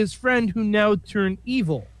to his friend who now turned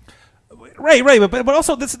evil. Right. But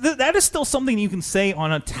also, that is still something you can say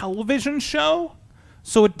on a television show,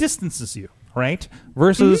 so it distances you, right?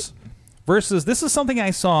 Versus, this is something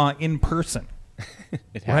I saw in person,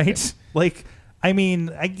 right? Like, I mean,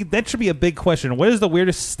 that should be a big question. What is the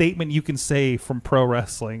weirdest statement you can say from pro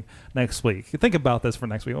wrestling next week? Think about this for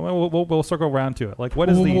next week. We'll circle around to it. Like, what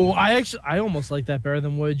is I almost like that better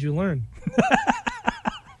than What Did You Learn?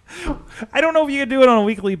 I don't know if you can do it on a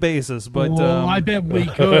weekly basis, but I bet we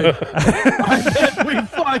could. I bet we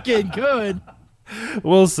fucking could.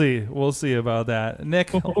 we'll see. We'll see about that. Nick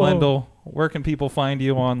Lendl, where can people find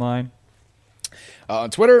you online? On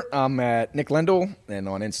Twitter, I'm at Nick Lendl, and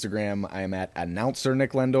on Instagram, I am at Announcer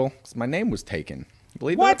Nick Lendl. 'Cause my name was taken. You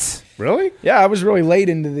believe that? What? Really? Yeah, I was really late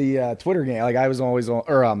into the Twitter game. Like I was always on,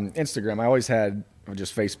 or Instagram. I always had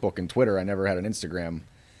just Facebook and Twitter. I never had an Instagram,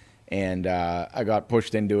 and I got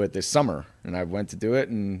pushed into it this summer, and I went to do it,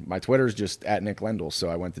 and my Twitter's just at Nick Lendl, so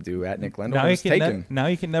I went to do at Nick Lendl. Now and you it's can taken. now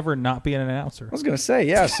you can never not be an announcer. I was gonna say,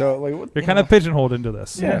 yeah. So like, what, You're kind of pigeonholed into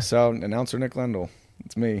this. yeah. So Announcer Nick Lendl.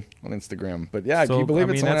 It's me on Instagram. But yeah, So, can you believe I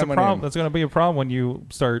mean, it's that's a my problem. name? That's going to be a problem when you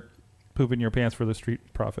start pooping your pants for the street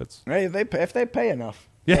profits. Hey, if they pay enough.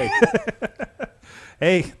 Yeah.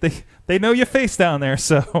 Hey, they know your face down there,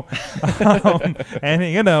 so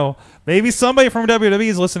and maybe somebody from WWE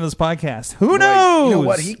is listening to this podcast. Who knows? You know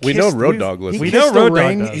what? We know Road Dogg He listens. We kissed know the Road Dogg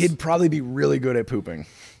ring. does. He'd probably be really good at pooping.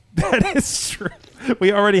 That is true.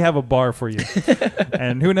 We already have a bar for you,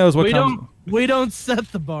 and who knows what comes. We don't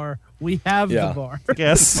set the bar. We have the bar.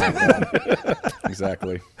 Yes.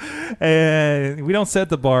 Exactly. And we don't set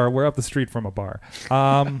the bar. We're up the street from a bar.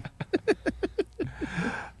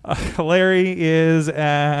 Larry is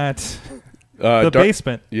at the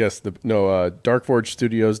basement. Yes,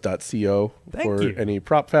 darkforgestudios.co Thank for you. any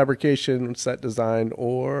prop fabrication, set design,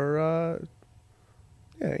 or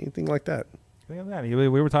anything like that. Think of that. We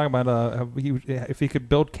were talking about if you could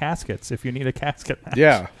build caskets, if you need a casket match.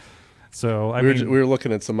 Yeah. So I we mean, were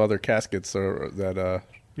looking at some other caskets that.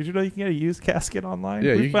 did you know you can get a used casket online?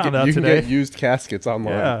 Yeah, we you found can out get today. used caskets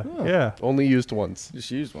online. Yeah, yeah. Only used ones.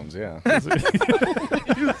 Just used ones, yeah.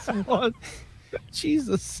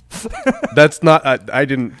 Jesus. That's not. I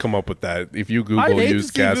didn't come up with that. If you I'd Google hate to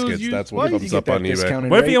used see those caskets, used that's what ones. comes You up get on that eBay.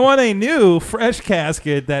 discounted What if rate. you want a new, fresh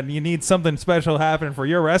casket that you need something special happen for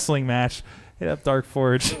your wrestling match? Hit up Dark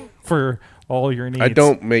Forge for all your needs. I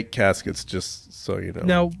don't make caskets, just so you know.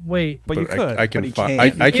 Now wait. but you could. I can. But you Fi-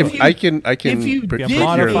 can't. I can. If you- I can. I can. If you procure did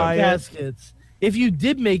modify make it. caskets, if you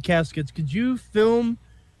did make caskets, could you film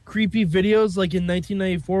creepy videos like in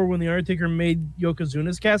 1994 when the Undertaker made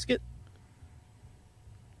Yokozuna's casket?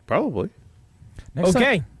 Probably. Next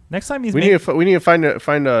Okay. Time, next time he's We need to find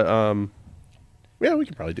a. Yeah, we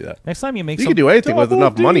can probably do that. next time you make You some. can do anything with Double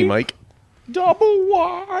enough money, D. Mike. Double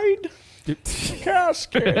wide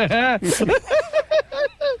casket.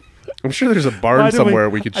 I'm sure there's a barn Why did somewhere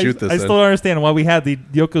we could shoot this I in. still don't understand why we had the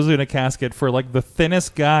Yokozuna casket for like the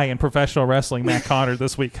thinnest guy in professional wrestling, Matt Connor,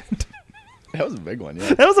 this weekend. That was a big one,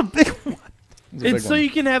 yeah. That was a big one. That was a big It's so one. you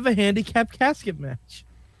can have a handicap casket match.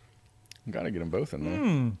 Gotta get them both in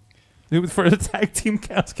there. It was for the tag team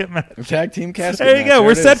casket match. A tag team casket. There you match, go.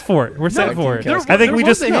 We're it set is. for it. We're set Tag for team it. casket. I think There we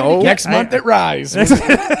was just a no. handicap- Next month at Rise.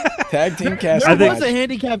 Tag team casket There think- was match. a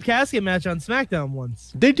handicap casket match on SmackDown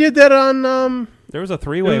once. They did that on. There was a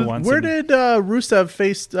three-way once. Where and- did Rusev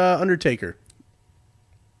face Undertaker?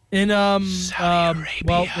 In well,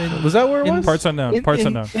 in, Was that where it In was? Parts unknown. in, Parts in,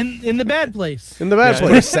 unknown. in the bad place. In the bad Yeah, place.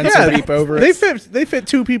 put a sensor beep over They it. fit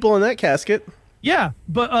two people in that casket. Yeah,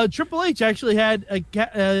 but Triple H actually had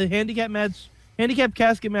a handicap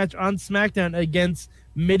casket match on SmackDown against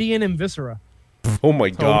Midian and Viscera. Oh my Oh,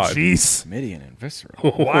 god! jeez. Midian and Viscera.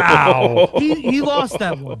 Wow. He lost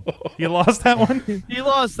that one. You lost that one? He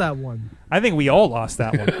lost that one. I think we all lost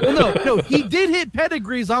that one. Well, no, he did hit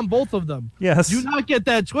pedigrees on both of them. Yes. Do not get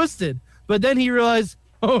that twisted. But then he realized,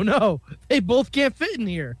 oh no, they both can't fit in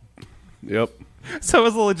here. Yep. So it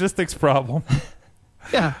was a logistics problem.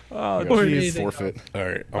 Yeah. Oh, Or jeez. anything Forfeit. All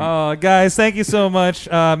right. Guys, thank you so much.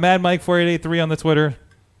 Mad Mike 4883 on the Twitter.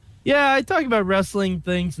 Yeah, I talk about wrestling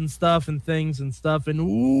things and stuff, and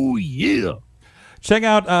ooh yeah. Check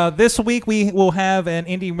out this week. We will have an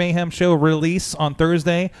Indie Mayhem show release on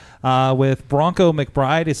Thursday with Bronco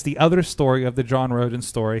McBride. It's the other story of the John Roden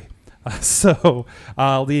story. So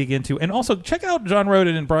I'll dig into, and also check out John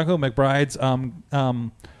Roden and Bronco McBride's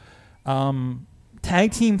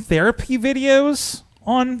tag team therapy videos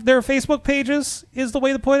on their Facebook pages. Is the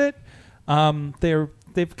way to put it.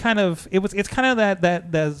 They've kind of it's kind of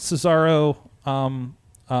that Cesaro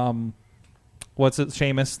what's it,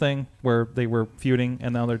 Sheamus thing where they were feuding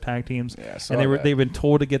and now they're tag teams. Yeah, I saw and that. they've been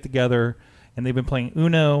told to get together and they've been playing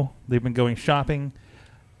Uno. They've been going shopping.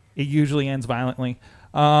 It usually ends violently.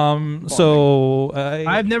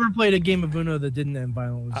 I've never played a game of Uno that didn't end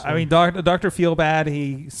violently. so- I mean, Dr. Feelbad,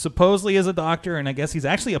 he supposedly is a doctor, and I guess he's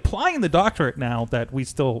actually applying the doctorate now that we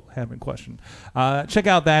still haven't questioned. Check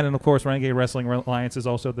out that, and of course, Renegade Wrestling Alliance is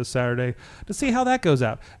also this Saturday to see how that goes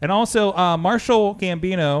out. And also, Marshall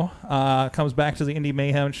Gambino comes back to the Indie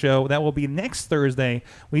Mayhem show. That will be next Thursday.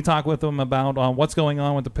 We talk with him about what's going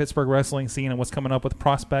on with the Pittsburgh wrestling scene and what's coming up with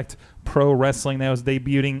Prospect Pro Wrestling. That was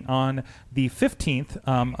debuting on the 15th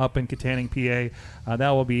up in Katanning, PA. That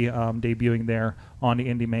will be debuting there on the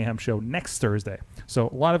Indie Mayhem show next Thursday. So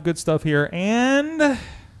a lot of good stuff here. And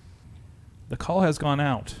the call has gone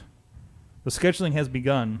out. The scheduling has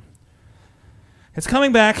begun. It's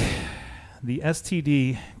coming back. The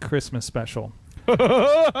STD Christmas special.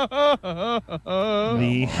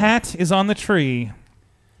 The hat is on the tree,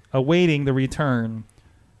 awaiting the return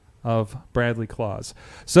of Bradley Claus.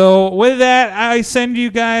 So with that, I send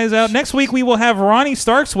you guys out. Next week we will have Ronnie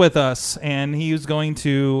Starks with us, and he's going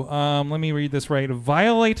to let me read this right,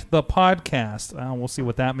 violate the podcast. We'll see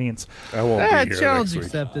what that means. I won't be here challenge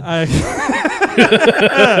next week. accepted.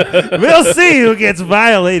 We'll see who gets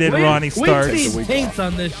violated, Ronnie Starks. We've seen taints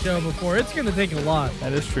on this show before. It's going to take a lot.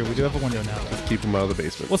 That is true. We do have a window now. Keep him out of the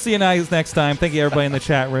basement. We'll see you guys next time. Thank you, everybody in the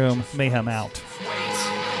chat room. Mayhem out.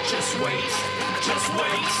 Just wait. Just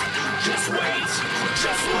wait. Just wait.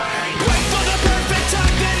 Just wait. Wait for the perfect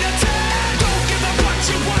time, then attack. Don't give up what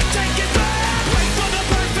you want, take it back. Wait for the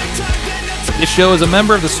perfect time, then attack. This show is a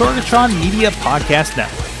member of the Sorgatron Media Podcast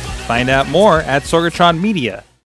Network. Find out more at sorgatronmedia.com.